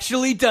Rourke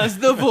actually does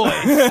the voice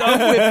of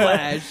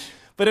Whiplash.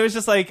 But it was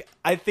just like,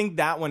 I think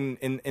that one,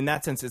 in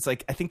that sense, it's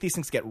like, I think these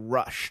things get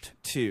rushed,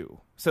 too.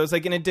 So it's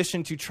like, in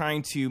addition to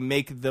trying to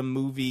make the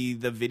movie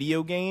the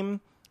video game,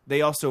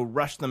 they also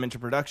rush them into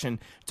production,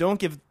 don't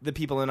give the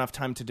people enough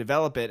time to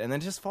develop it, and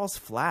then it just falls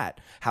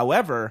flat.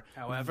 However,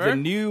 the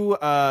new,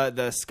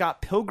 the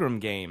Scott Pilgrim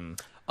game...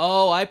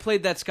 Oh, I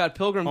played that Scott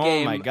Pilgrim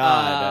game. Oh, my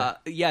God.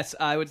 Yes,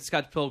 I went to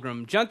Scott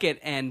Pilgrim Junket,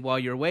 and while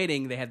you're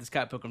waiting, they had the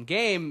Scott Pilgrim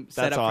game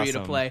set up for you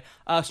to play.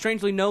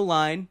 Strangely, no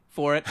line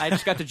for it. I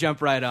just got to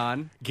jump right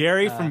on.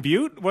 Gary from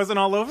Butte wasn't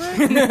all over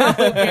it? No,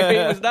 Gary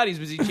was not. He's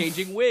busy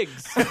changing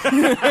wigs.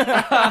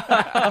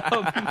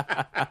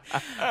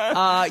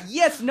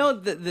 Yes, no,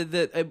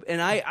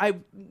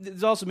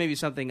 there's also maybe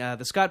something,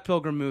 the Scott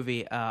Pilgrim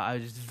movie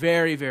is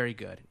very, very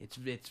good.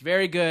 It's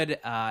very good.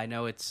 I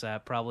know it's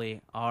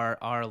probably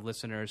our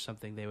listeners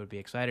something they would be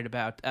excited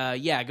about.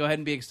 Yeah, go ahead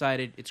and be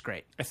excited. It's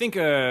great. I think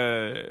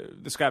the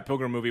Scott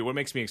Pilgrim movie, what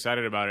makes me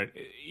excited about it,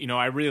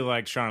 I really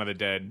like Shaun of the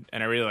Dead,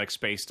 and I really like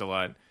Spaced a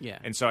lot. Yeah.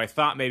 And so I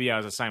thought maybe I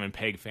was a Simon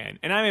Pegg fan.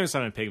 And I am a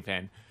Simon Pegg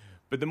fan.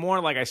 But the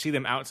more I see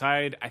them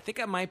outside, I think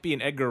I might be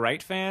an Edgar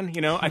Wright fan.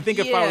 I think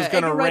if I was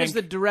going to Edgar rank... Wright is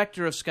the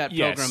director of Scott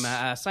Pilgrim.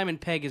 Yes. Simon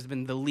Pegg has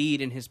been the lead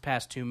in his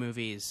past two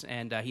movies,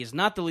 and he is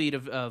not the lead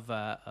of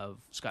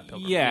Scott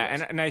Pilgrim.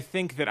 Yeah, and I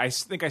think that I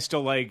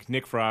still like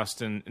Nick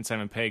Frost and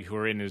Simon Pegg, who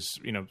are in his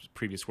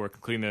previous work,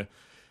 including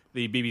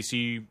the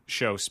BBC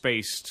show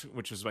Spaced,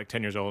 which was like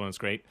 10 years old and it's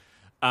great.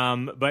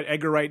 But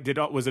Edgar Wright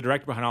was the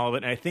director behind all of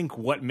it, and I think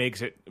what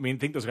makes it... I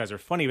think those guys are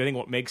funny, but I think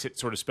what makes it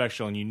sort of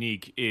special and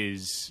unique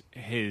is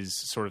his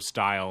sort of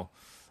style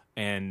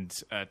and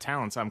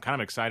talents. I'm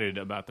kind of excited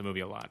about the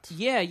movie a lot.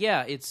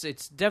 Yeah, it's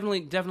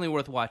definitely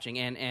worth watching,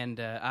 and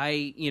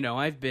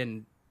I've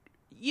been,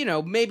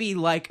 maybe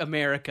like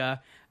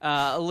America,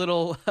 a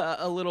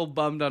little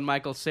bummed on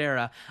Michael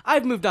Cera.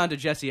 I've moved on to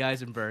Jesse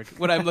Eisenberg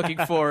when I'm looking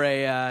for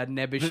a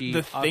nebbishy, The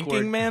awkward...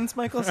 thinking man's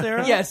Michael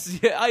Cera? Yes,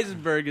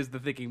 Eisenberg is the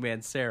thinking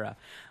man, Cera.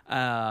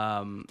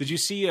 Did you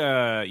see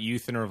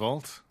Youth in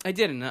Revolt? I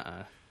didn't.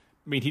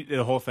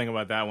 The whole thing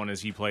about that one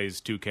is he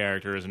plays two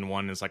characters, and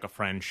one is like a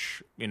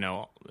French,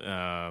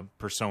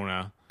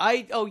 persona.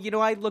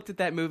 I looked at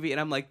that movie and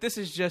I'm like, this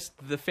is just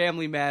the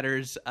Family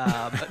Matters,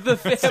 the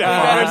Family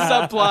Matters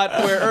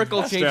subplot where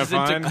Urkel changes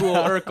into cool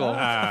Urkel.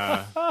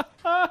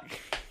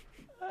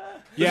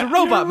 There's a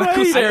robot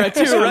Michael Cera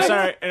too, So, right?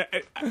 Sorry,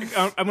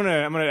 I'm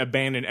gonna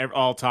abandon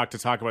all talk to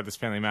talk about this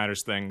Family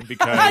Matters thing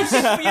because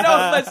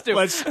let's do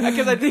it.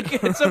 Because I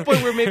think at some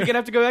point we're maybe gonna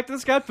have to go back to the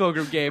Scott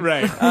Pilgrim game,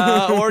 right?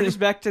 Or just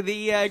back to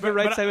the Edgar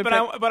Wright Simon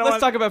Pegg. Let's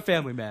talk about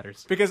Family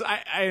Matters because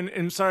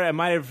I'm sorry, I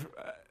might have.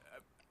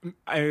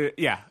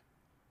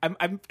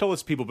 I've told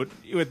this to people, but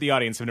you at the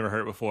audience have never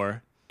heard it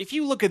before. If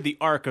you look at the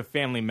arc of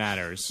Family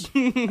Matters,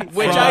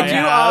 which I do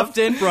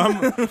often,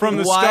 from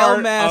the while start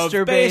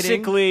masturbating, of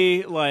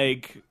basically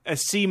like a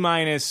C-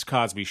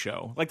 Cosby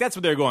Show, like that's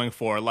what they're going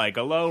for, like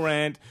a low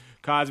rent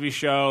Cosby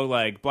Show,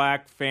 like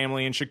black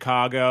family in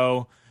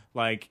Chicago,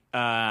 like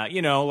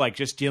like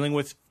just dealing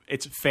with.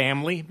 It's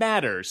Family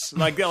Matters,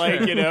 yeah,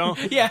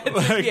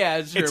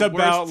 it's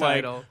about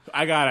like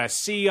I got a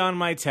C on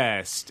my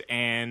test,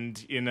 and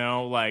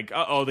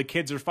the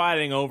kids are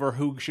fighting over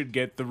who should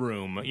get the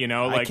room.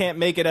 I can't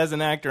make it as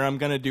an actor. I'm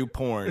gonna do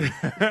porn.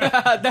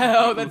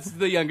 No, that's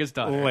the youngest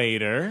daughter.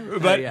 Later,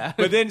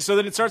 but then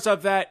it starts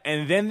off that,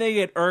 and then they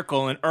get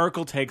Urkel, and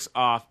Urkel takes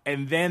off,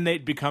 and then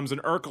it becomes an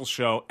Urkel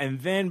show,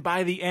 and then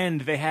by the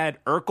end they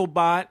had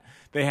Urkelbot,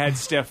 they had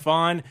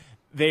Stefan.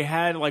 They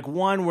had,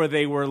 one where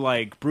they were,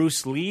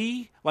 Bruce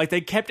Lee. They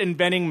kept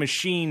inventing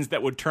machines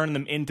that would turn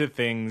them into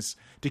things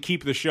to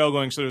keep the show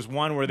going. So there's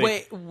one where they...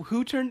 Wait,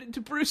 who turned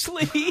into Bruce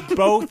Lee?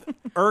 Both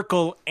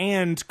Urkel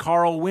and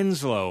Carl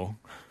Winslow.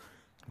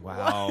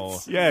 Wow.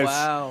 What? Yes.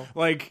 Wow.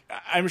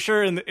 I'm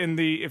sure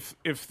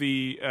if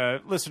the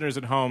listeners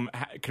at home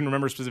can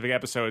remember specific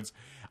episodes,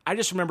 I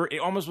just remember it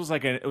almost was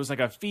like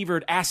a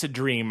fevered acid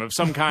dream of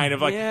some kind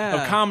of like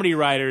Yeah. of comedy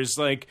writers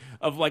I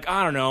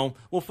don't know,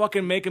 we'll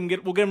fucking we'll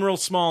get him real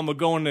small and we'll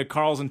go into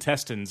Carl's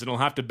intestines and he'll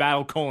have to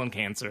battle colon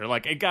cancer.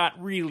 Like it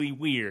got really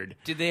weird.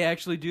 Did they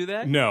actually do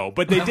that? No,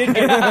 but they did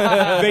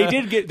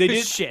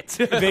get Shit.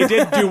 they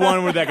did do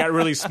one where that got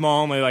really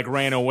small and they like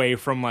ran away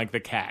from like the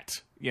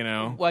cat. You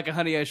know, Like a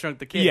Honey, I Shrunk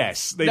the Kids.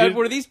 Yes, they now, did.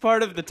 Were these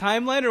part of the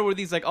timeline, or were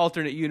these like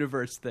alternate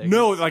universe things?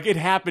 no, like it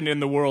happened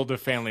in the world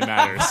of Family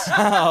Matters.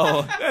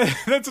 Oh,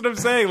 That's what I'm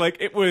saying. Like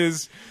it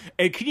was.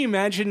 And can you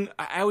imagine?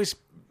 I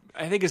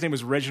think his name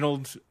was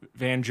Reginald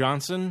Van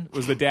Johnson.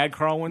 Was the dad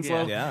Carl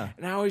Winslow? Yeah.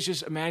 And I always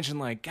just imagine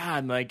like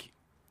God, like.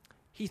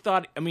 He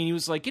thought, I mean, he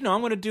was like, I'm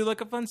going to do like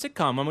a fun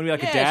sitcom. I'm going to be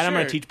like a dad. I'm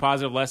going sure. to teach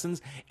positive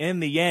lessons. And in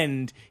the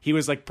end, he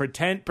was like,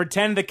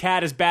 pretend the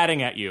cat is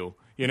batting at you.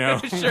 You know,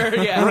 Sure,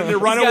 yeah.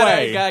 Run He's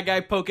away. Got a guy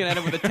poking at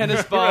him with a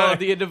tennis ball at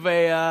the end of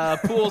a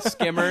pool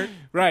skimmer.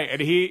 Right,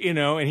 and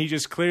he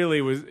just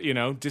clearly was,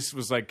 just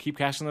was like, keep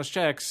cashing those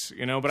checks,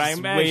 but I just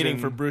imagine waiting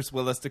for Bruce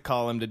Willis to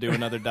call him to do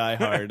another Die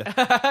Hard.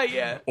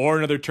 Yeah. or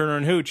another Turner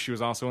and Hooch. She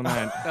was also in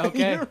that.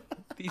 Okay.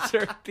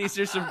 These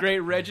are some great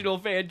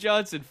Reginald Van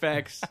Johnson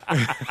facts.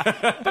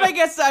 But I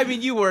guess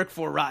you work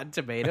for Rotten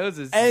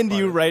Tomatoes, And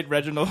you write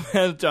Reginald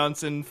Van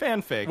Johnson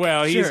fanfic.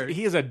 Well, Sure.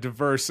 he is a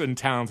diverse and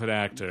talented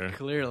actor.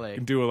 clearly.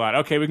 Can do a lot.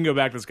 Okay, we can go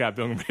back to the Scott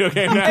Pilgrim video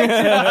game now.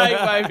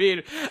 I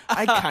mean,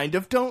 I kind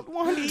of don't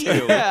want to.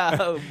 yeah.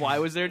 Why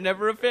was there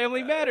never a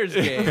Family Matters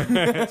game? Seems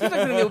like something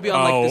that would be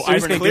on like the I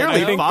Super think,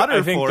 clearly I think, fodder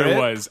I think for there it.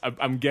 was.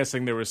 I'm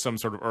guessing there was some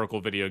sort of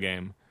Urkel video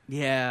game.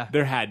 Yeah.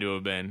 There had to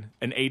have been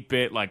an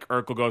 8-bit, like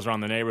Urkel goes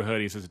around the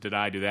neighborhood. He says, "Did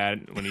I do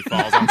that?" When he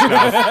falls on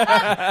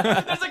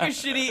stuff. There's like a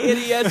shitty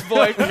NES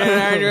voice.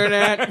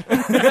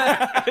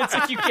 It's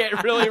like you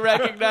can't really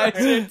recognize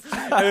it.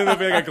 And then there'll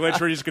be like a glitch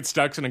where he just gets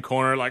stuck in a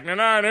corner, like, "No,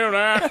 I knew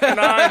that.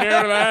 No, I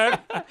knew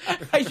that."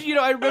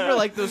 I remember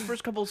like those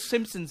first couple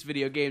Simpsons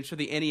video games for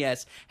the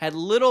NES had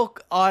little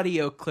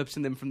audio clips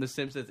in them from the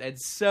Simpsons, and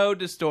so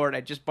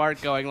distorted. Just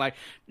Bart going like,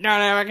 "No,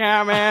 never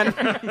coming."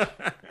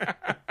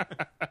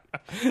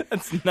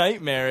 That's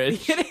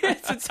nightmarish.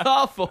 It's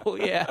awful.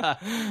 Yeah,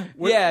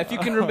 yeah. If you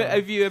can,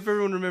 if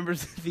everyone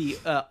remembers the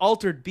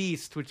Altered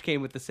Beast, which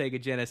came with the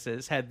Sega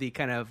Genesis, had the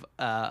kind of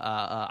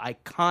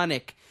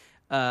iconic,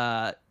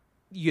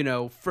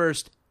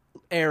 first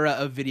era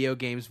of video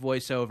games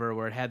voiceover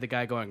where it had the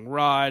guy going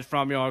 "Rise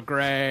from your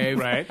grave."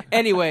 Right.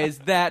 Anyways,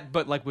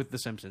 but like with the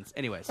Simpsons.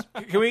 Anyways,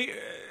 Can we?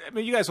 I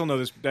mean, you guys will know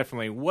this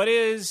definitely. What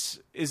is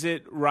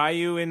it?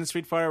 Ryu in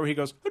Street Fighter where he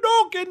goes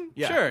Hadouken?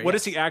 Yeah. Sure. What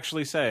does he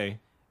actually say?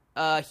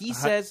 he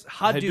says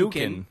Hadouken.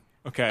 Hadouken.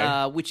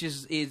 Okay. Which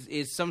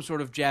is some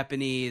sort of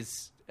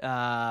Japanese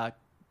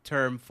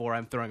term for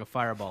I'm throwing a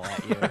fireball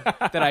at you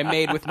that I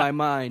made with my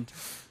mind.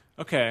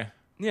 Okay.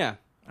 Yeah.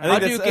 I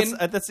think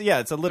Hadouken that's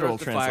it's a literal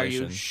throws to fire you.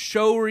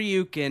 translation.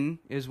 Shoryuken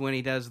is when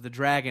he does the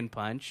dragon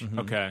punch.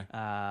 Okay.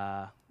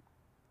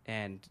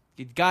 And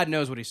God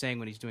knows what he's saying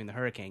when he's doing the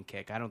hurricane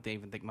kick. I don't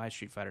even think my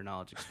Street Fighter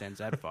knowledge extends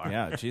that far.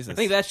 Yeah, Jesus. I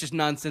think that's just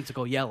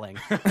nonsensical yelling.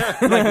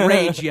 Like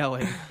rage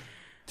yelling.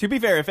 To be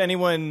fair, if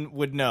anyone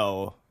would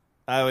know,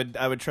 I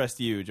would trust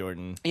you,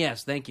 Jordan.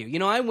 Yes, thank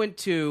you. I went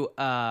to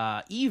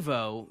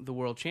EVO, the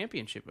World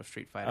Championship of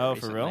Street Fighter. Oh,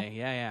 for recently. real?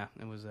 Yeah.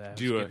 It was.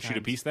 Do you shoot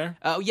a piece there?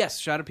 Oh, yes,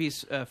 shot a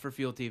piece for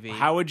Fuel TV.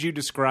 How would you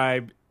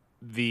describe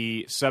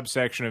the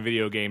subsection of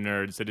video game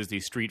nerds that is the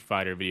Street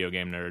Fighter video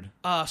game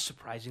nerd?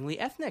 Surprisingly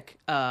ethnic.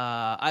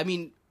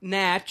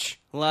 Natch,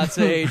 lots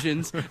of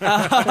Asians.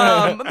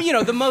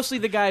 Mostly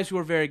the guys who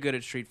are very good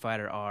at Street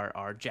Fighter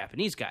are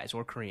Japanese guys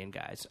or Korean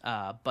guys.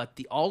 But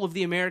all of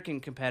the American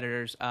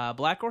competitors,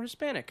 black or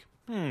Hispanic.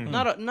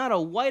 Not a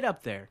white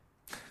up there.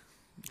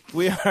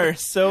 We are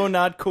so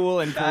not cool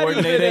and Not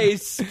even coordinated. a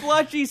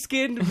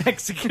splotchy-skinned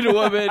Mexican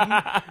woman.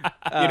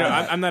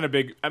 I'm not a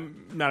big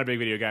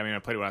video guy. I mean, I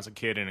played when I was a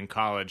kid and in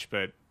college,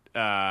 but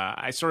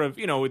I sort of,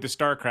 with the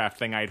StarCraft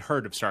thing, I'd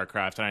heard of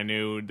StarCraft, and I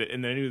knew that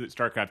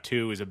StarCraft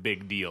 2 is a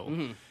big deal.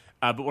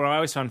 But what I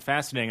always found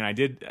fascinating, and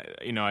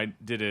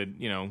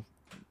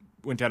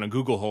went down a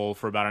Google hole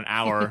for about an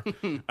hour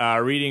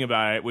reading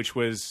about it, which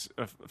was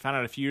found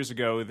out a few years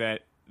ago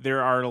that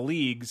there are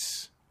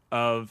leagues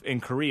in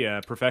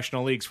Korea,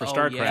 professional leagues for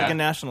StarCraft. yeah. It's like a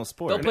national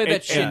sport. They'll play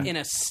that shit yeah. in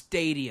a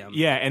stadium.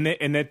 Yeah, and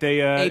that they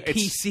A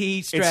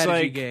PC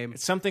strategy game.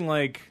 It's something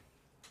like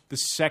the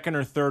second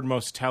or third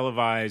most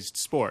televised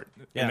sport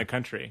in the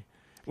country.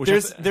 Which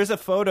There's a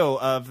photo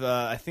of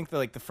I think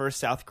the first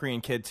South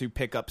Korean kid to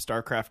pick up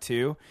StarCraft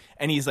 2,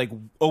 and he's like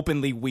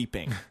openly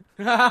weeping.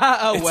 Oh,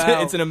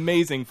 wow. It's an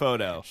amazing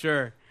photo.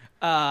 Sure.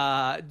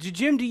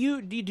 Jim, do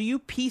you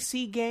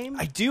PC game?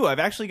 I do. I've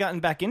actually gotten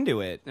back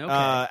into it Okay.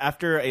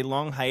 after a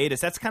long hiatus.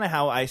 That's kind of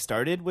how I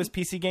started, was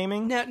PC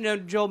gaming. No,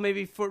 Joel.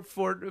 Maybe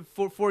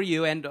for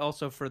you and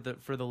also for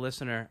the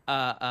listener.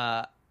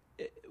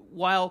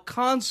 while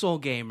console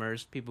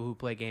gamers, people who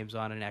play games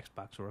on an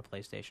Xbox or a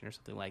PlayStation or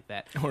something like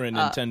that, Or a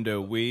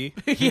Nintendo Wii.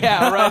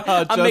 yeah, right.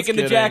 I'm Just making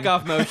the kidding. jack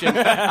off motion.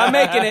 I'm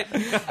making it.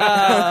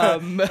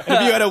 If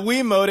you had a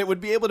Wii mode, it would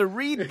be able to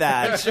read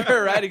that.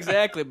 Sure, right,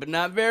 exactly, but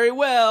not very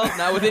well,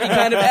 not with any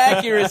kind of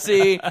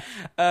accuracy.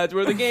 It's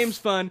where the game's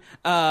fun.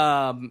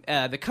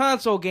 The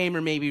console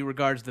gamer maybe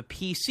regards the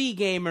PC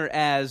gamer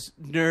as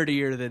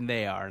nerdier than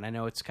they are, and I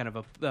know it's kind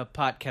of a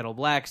pot kettle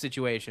black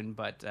situation,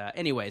 but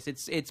anyways,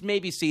 it's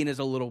maybe seen as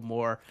a little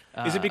more.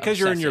 Is it because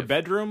you're in your obsessive.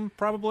 bedroom,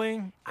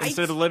 probably,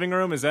 instead of the living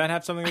room? Does that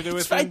have something to do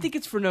with it? I think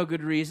it's for no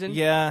good reason.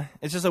 Yeah,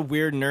 it's just a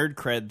weird nerd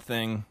cred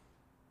thing.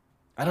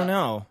 I don't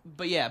know.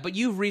 But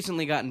you've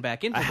recently gotten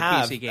back into I the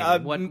have. PC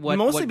gaming. What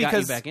Mostly got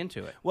because you back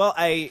into it? Well,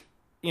 I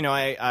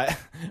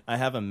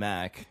have a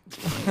Mac.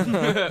 Ooh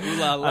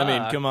la la. I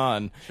mean, come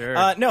on.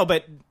 Sure. No,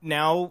 but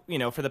now,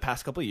 for the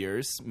past couple of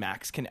years,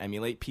 Macs can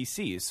emulate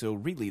PCs. So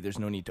really, there's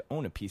no need to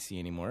own a PC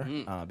anymore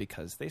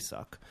because they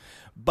suck.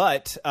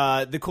 But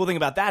the cool thing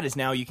about that is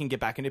now you can get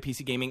back into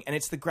PC gaming, and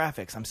it's the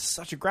graphics. I'm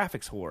such a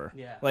graphics whore.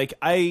 Yeah. Like,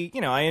 I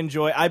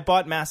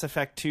bought Mass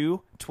Effect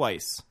 2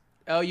 twice.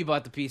 Oh, you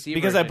bought the PC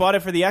Because I version. bought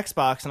it for the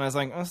Xbox, and I was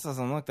like, this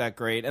doesn't look that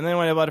great. And then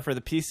when I bought it for the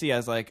PC, I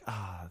was like,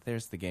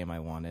 there's the game I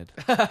wanted.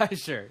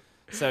 Sure.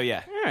 So,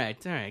 yeah. All right,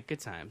 good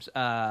times.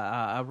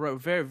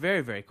 Very,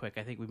 very, very quick.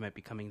 I think we might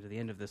be coming to the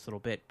end of this little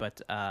bit,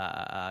 but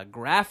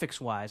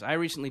graphics-wise, I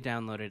recently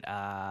downloaded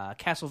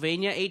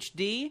Castlevania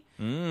HD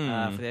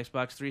for the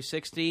Xbox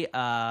 360.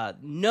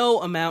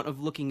 No amount of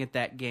looking at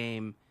that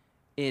game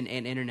in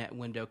an internet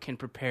window can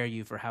prepare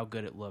you for how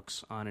good it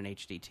looks on an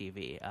HD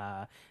TV.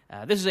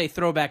 This is a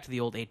throwback to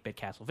the old 8-bit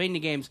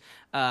Castlevania games,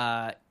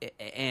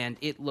 and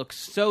it looks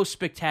so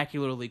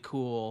spectacularly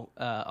cool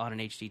on an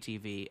HD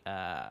TV.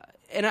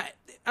 And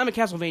I'm a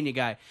Castlevania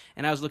guy,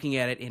 and I was looking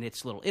at it in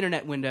its little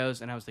internet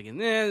windows, and I was thinking,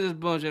 this is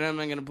bullshit, I'm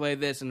not going to play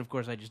this. And, of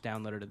course, I just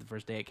downloaded it the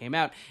first day it came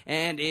out,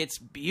 and it's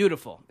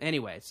beautiful.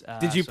 Anyways.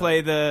 Did you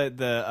play the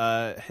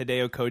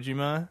Hideo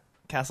Kojima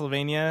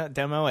Castlevania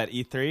demo at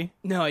E3?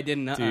 No, I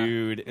didn't.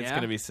 Dude, it's Yeah?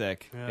 going to be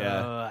sick.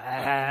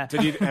 Yeah. Have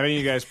any of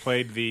you guys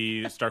played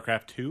the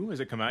StarCraft 2? Has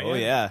it come out yet? Oh,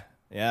 yeah.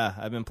 Yeah,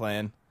 I've been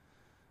playing.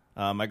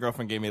 My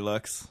girlfriend gave me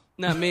looks.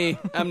 Not me.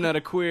 I'm not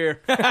a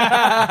queer.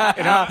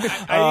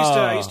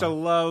 I used to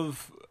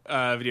love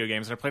video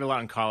games. I played a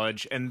lot in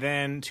college, and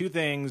then two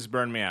things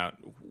burned me out.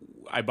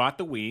 I bought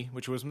the Wii,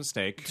 which was a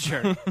mistake.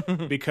 Sure.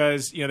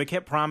 Because, they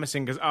kept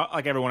promising, because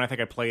like everyone, I think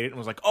I played it and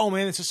was like, oh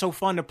man, this is so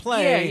fun to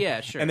play. Yeah,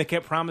 sure. And they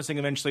kept promising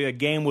eventually a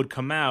game would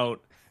come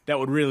out that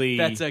would really...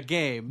 That's a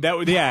game. That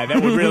would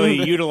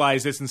really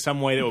utilize this in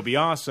some way that would be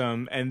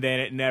awesome, and then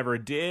it never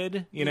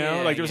did,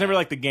 Yeah, Like, there was never,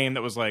 like, the game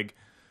that was like,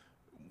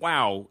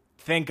 wow,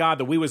 thank God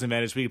the Wii was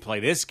invented so we could play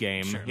this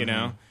game,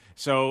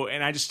 So,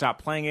 and I just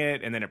stopped playing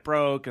it, and then it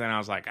broke, and then I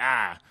was like,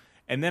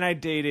 And then I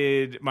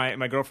dated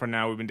my girlfriend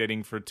now. We've been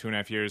dating for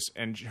 2.5 years,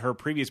 and her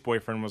previous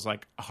boyfriend was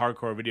like a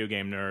hardcore video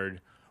game nerd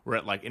where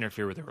it like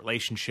interfered with the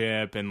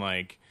relationship, and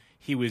like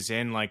he was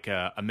in like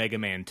a Mega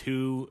Man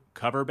 2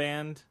 cover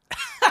band.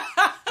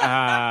 They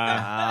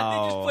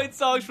just played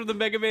songs from the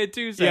Mega Man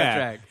 2 soundtrack.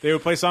 Yeah, they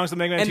would play songs from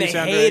the Mega Man 2 And they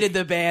soundtrack. hated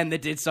the band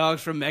that did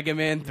songs from Mega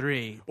Man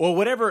 3. Well,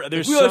 whatever.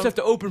 We always have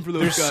to open for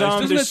those guys.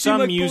 Doesn't that There's seem some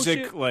like music,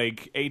 bullshit?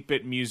 like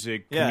 8-bit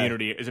music Yeah.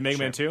 community. Is it Mega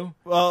Man 2?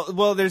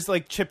 Well, there's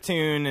like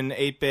chiptune and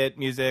 8-bit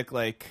music.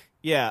 Like,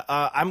 yeah.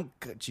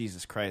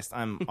 Jesus Christ,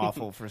 I'm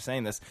awful for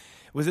saying this.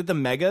 Was it the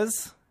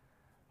Megas?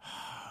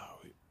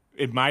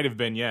 It might have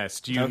been, yes.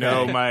 Do you Okay.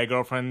 know my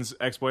girlfriend's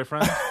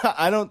ex-boyfriend?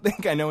 I don't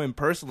think I know him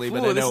personally,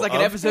 but Ooh, I this know is like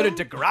an of episode him. of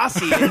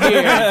Degrassi in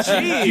here.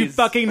 Jeez. Do you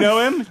fucking know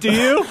him? Do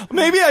you?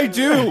 Maybe I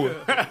do.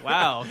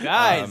 Wow,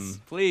 guys,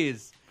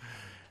 please.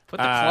 Put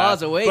the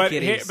claws away, but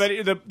kiddies. but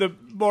the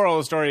moral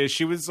of the story is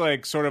she was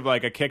like sort of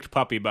like a kicked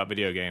puppy about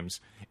video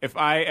games. If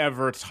I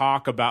ever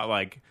talk about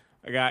like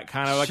I got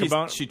kind of like a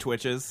bone. She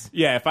twitches.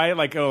 Yeah, if I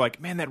like go like,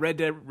 man, that Red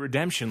Dead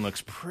Redemption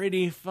looks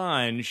pretty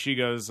fun. She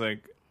goes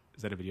like,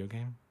 is that a video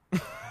game?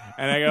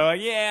 And I go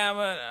like, yeah,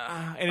 but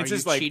and Are it's you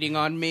just like cheating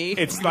on me?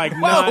 it's like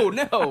Whoa,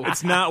 not, no.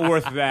 it's not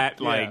worth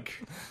that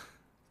like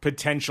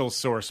potential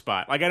sore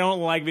spot. Like I don't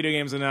like video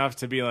games enough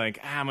to be like,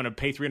 I'm gonna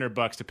pay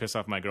 $300 to piss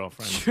off my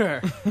girlfriend.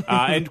 Sure.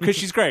 And because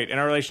she's great and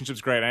our relationship's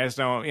great. I just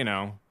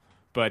don't,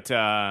 but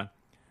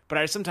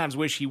I sometimes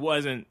wish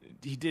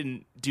he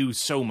didn't do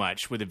so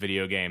much with the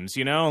video games,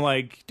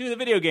 like do the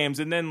video games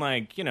and then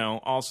like,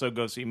 also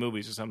go see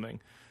movies or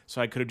something.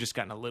 So I could have just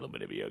gotten a little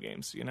bit of video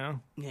games, Yeah.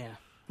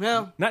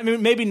 Well,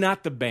 maybe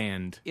not the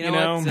band, you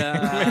know what?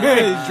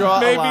 Draw a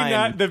maybe line.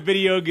 not the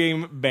video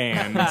game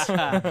band.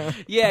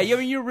 Yeah,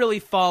 you're really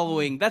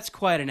following. That's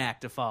quite an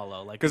act to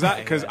follow. Like Because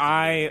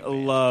I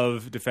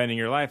love Defending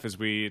Your Life, as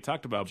we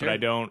talked about, but I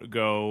don't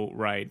go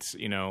write,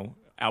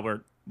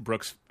 Albert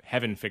Brooks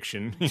heaven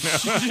fiction. You know?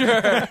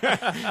 Sure.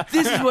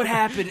 This is what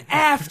happened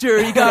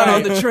after he got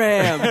on the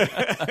tram.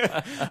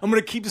 I'm going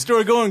to keep the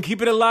story going,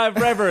 keep it alive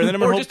forever, and then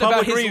I'm going Or to just hold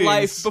about public his readings.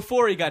 life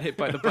before he got hit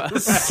by the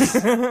bus.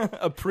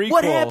 A prequel.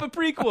 What happened?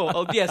 Prequel.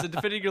 Oh, yes, a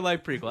Defending Your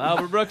Life prequel.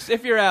 Albert Brooks,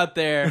 if you're out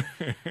there,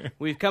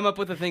 we've come up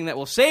with a thing that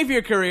will save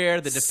your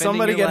career. The Defending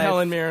Somebody Your get Life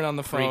Helen Mirren on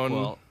the phone.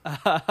 prequel.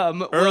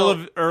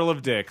 Earl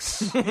of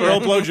Dicks.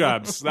 Earl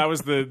Blowjobs. That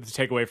was the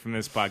takeaway from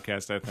this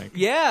podcast, I think.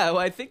 Yeah, well,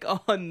 I think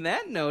on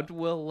that note,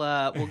 we'll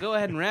go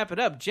ahead and wrap it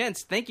up.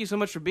 Gents, thank you so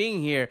much for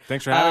being here.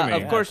 Thanks for having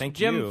me. Of course, thank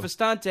Jim you.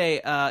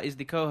 Festante is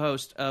the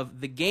co-host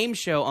of The Game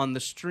Show on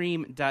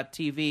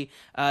thestream.tv.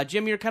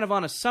 Jim, you're kind of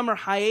on a summer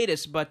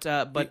hiatus, but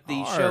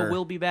the show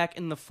will be back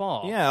in the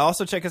fall. Yeah,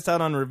 also check us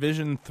out on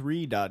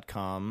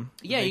revision3.com.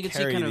 Yeah, They you can see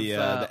carry kind of,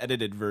 the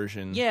edited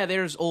version. Yeah,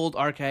 there's old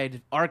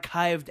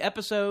archived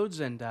episodes,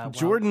 and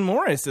Jordan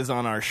Morris is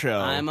on our show.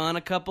 I'm on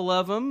a couple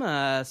of them,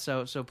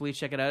 so please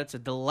check it out. It's a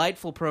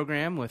delightful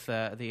program with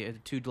the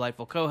two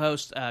delightful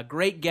co-hosts,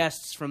 great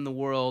guests from the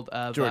world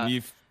of Jordan,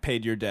 you've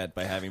paid your debt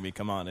by having me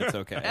come on. It's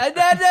okay. And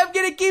I'm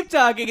going to keep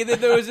talking. And then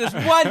there was this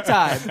one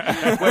time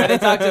where they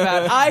talked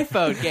about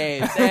iPhone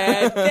games,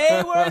 and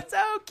they were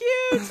so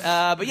cute.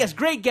 But yes,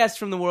 great guests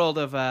from the world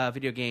of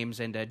video games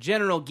and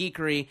general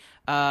geekery.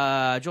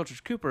 Joel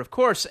Church Cooper, of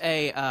course,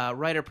 a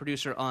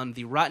writer-producer on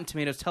the Rotten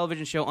Tomatoes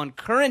television show on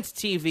Current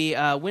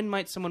TV. When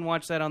might someone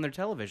watch that on their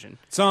television?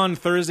 It's on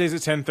Thursdays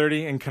at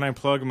 10:30, and can I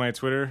plug my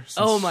Twitter?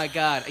 Oh, my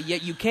God. Yeah,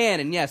 you can,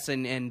 and yes,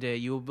 and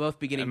you will both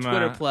be getting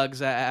Twitter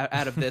plugs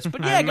out of this.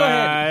 But yeah, go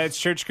ahead. It's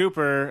Church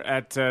Cooper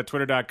at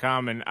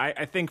twitter.com, and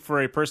I think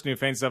for a person who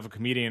feigns himself a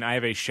comedian, I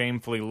have a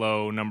shamefully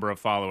low number of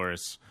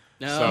followers.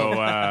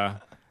 No.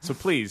 So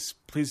please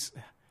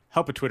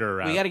help a Twitter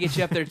out. We got to get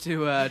you up there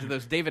to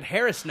those David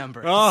Harris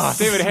numbers. Oh,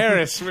 David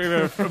Harris. We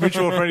have a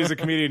mutual friend who's a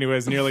comedian who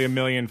has nearly 1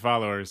 million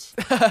followers.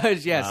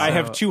 Yes. I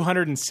have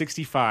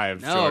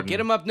 265. No, Jordan. get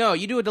him up. No,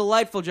 you do a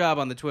delightful job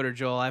on the Twitter,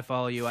 Joel. I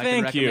follow you. I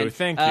can Thank you,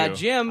 recommend. thank you.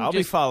 Jim, I'll be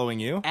just following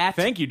you.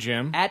 Thank you,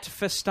 Jim. at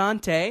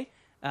Festante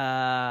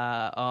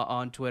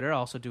on Twitter.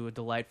 Also do a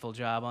delightful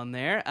job on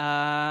there.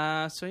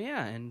 So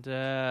yeah, and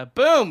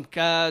boom.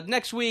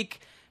 Next week,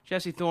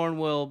 Jesse Thorne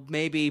will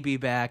maybe be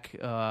back,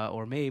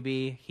 or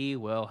maybe he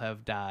will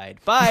have died.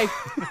 Bye.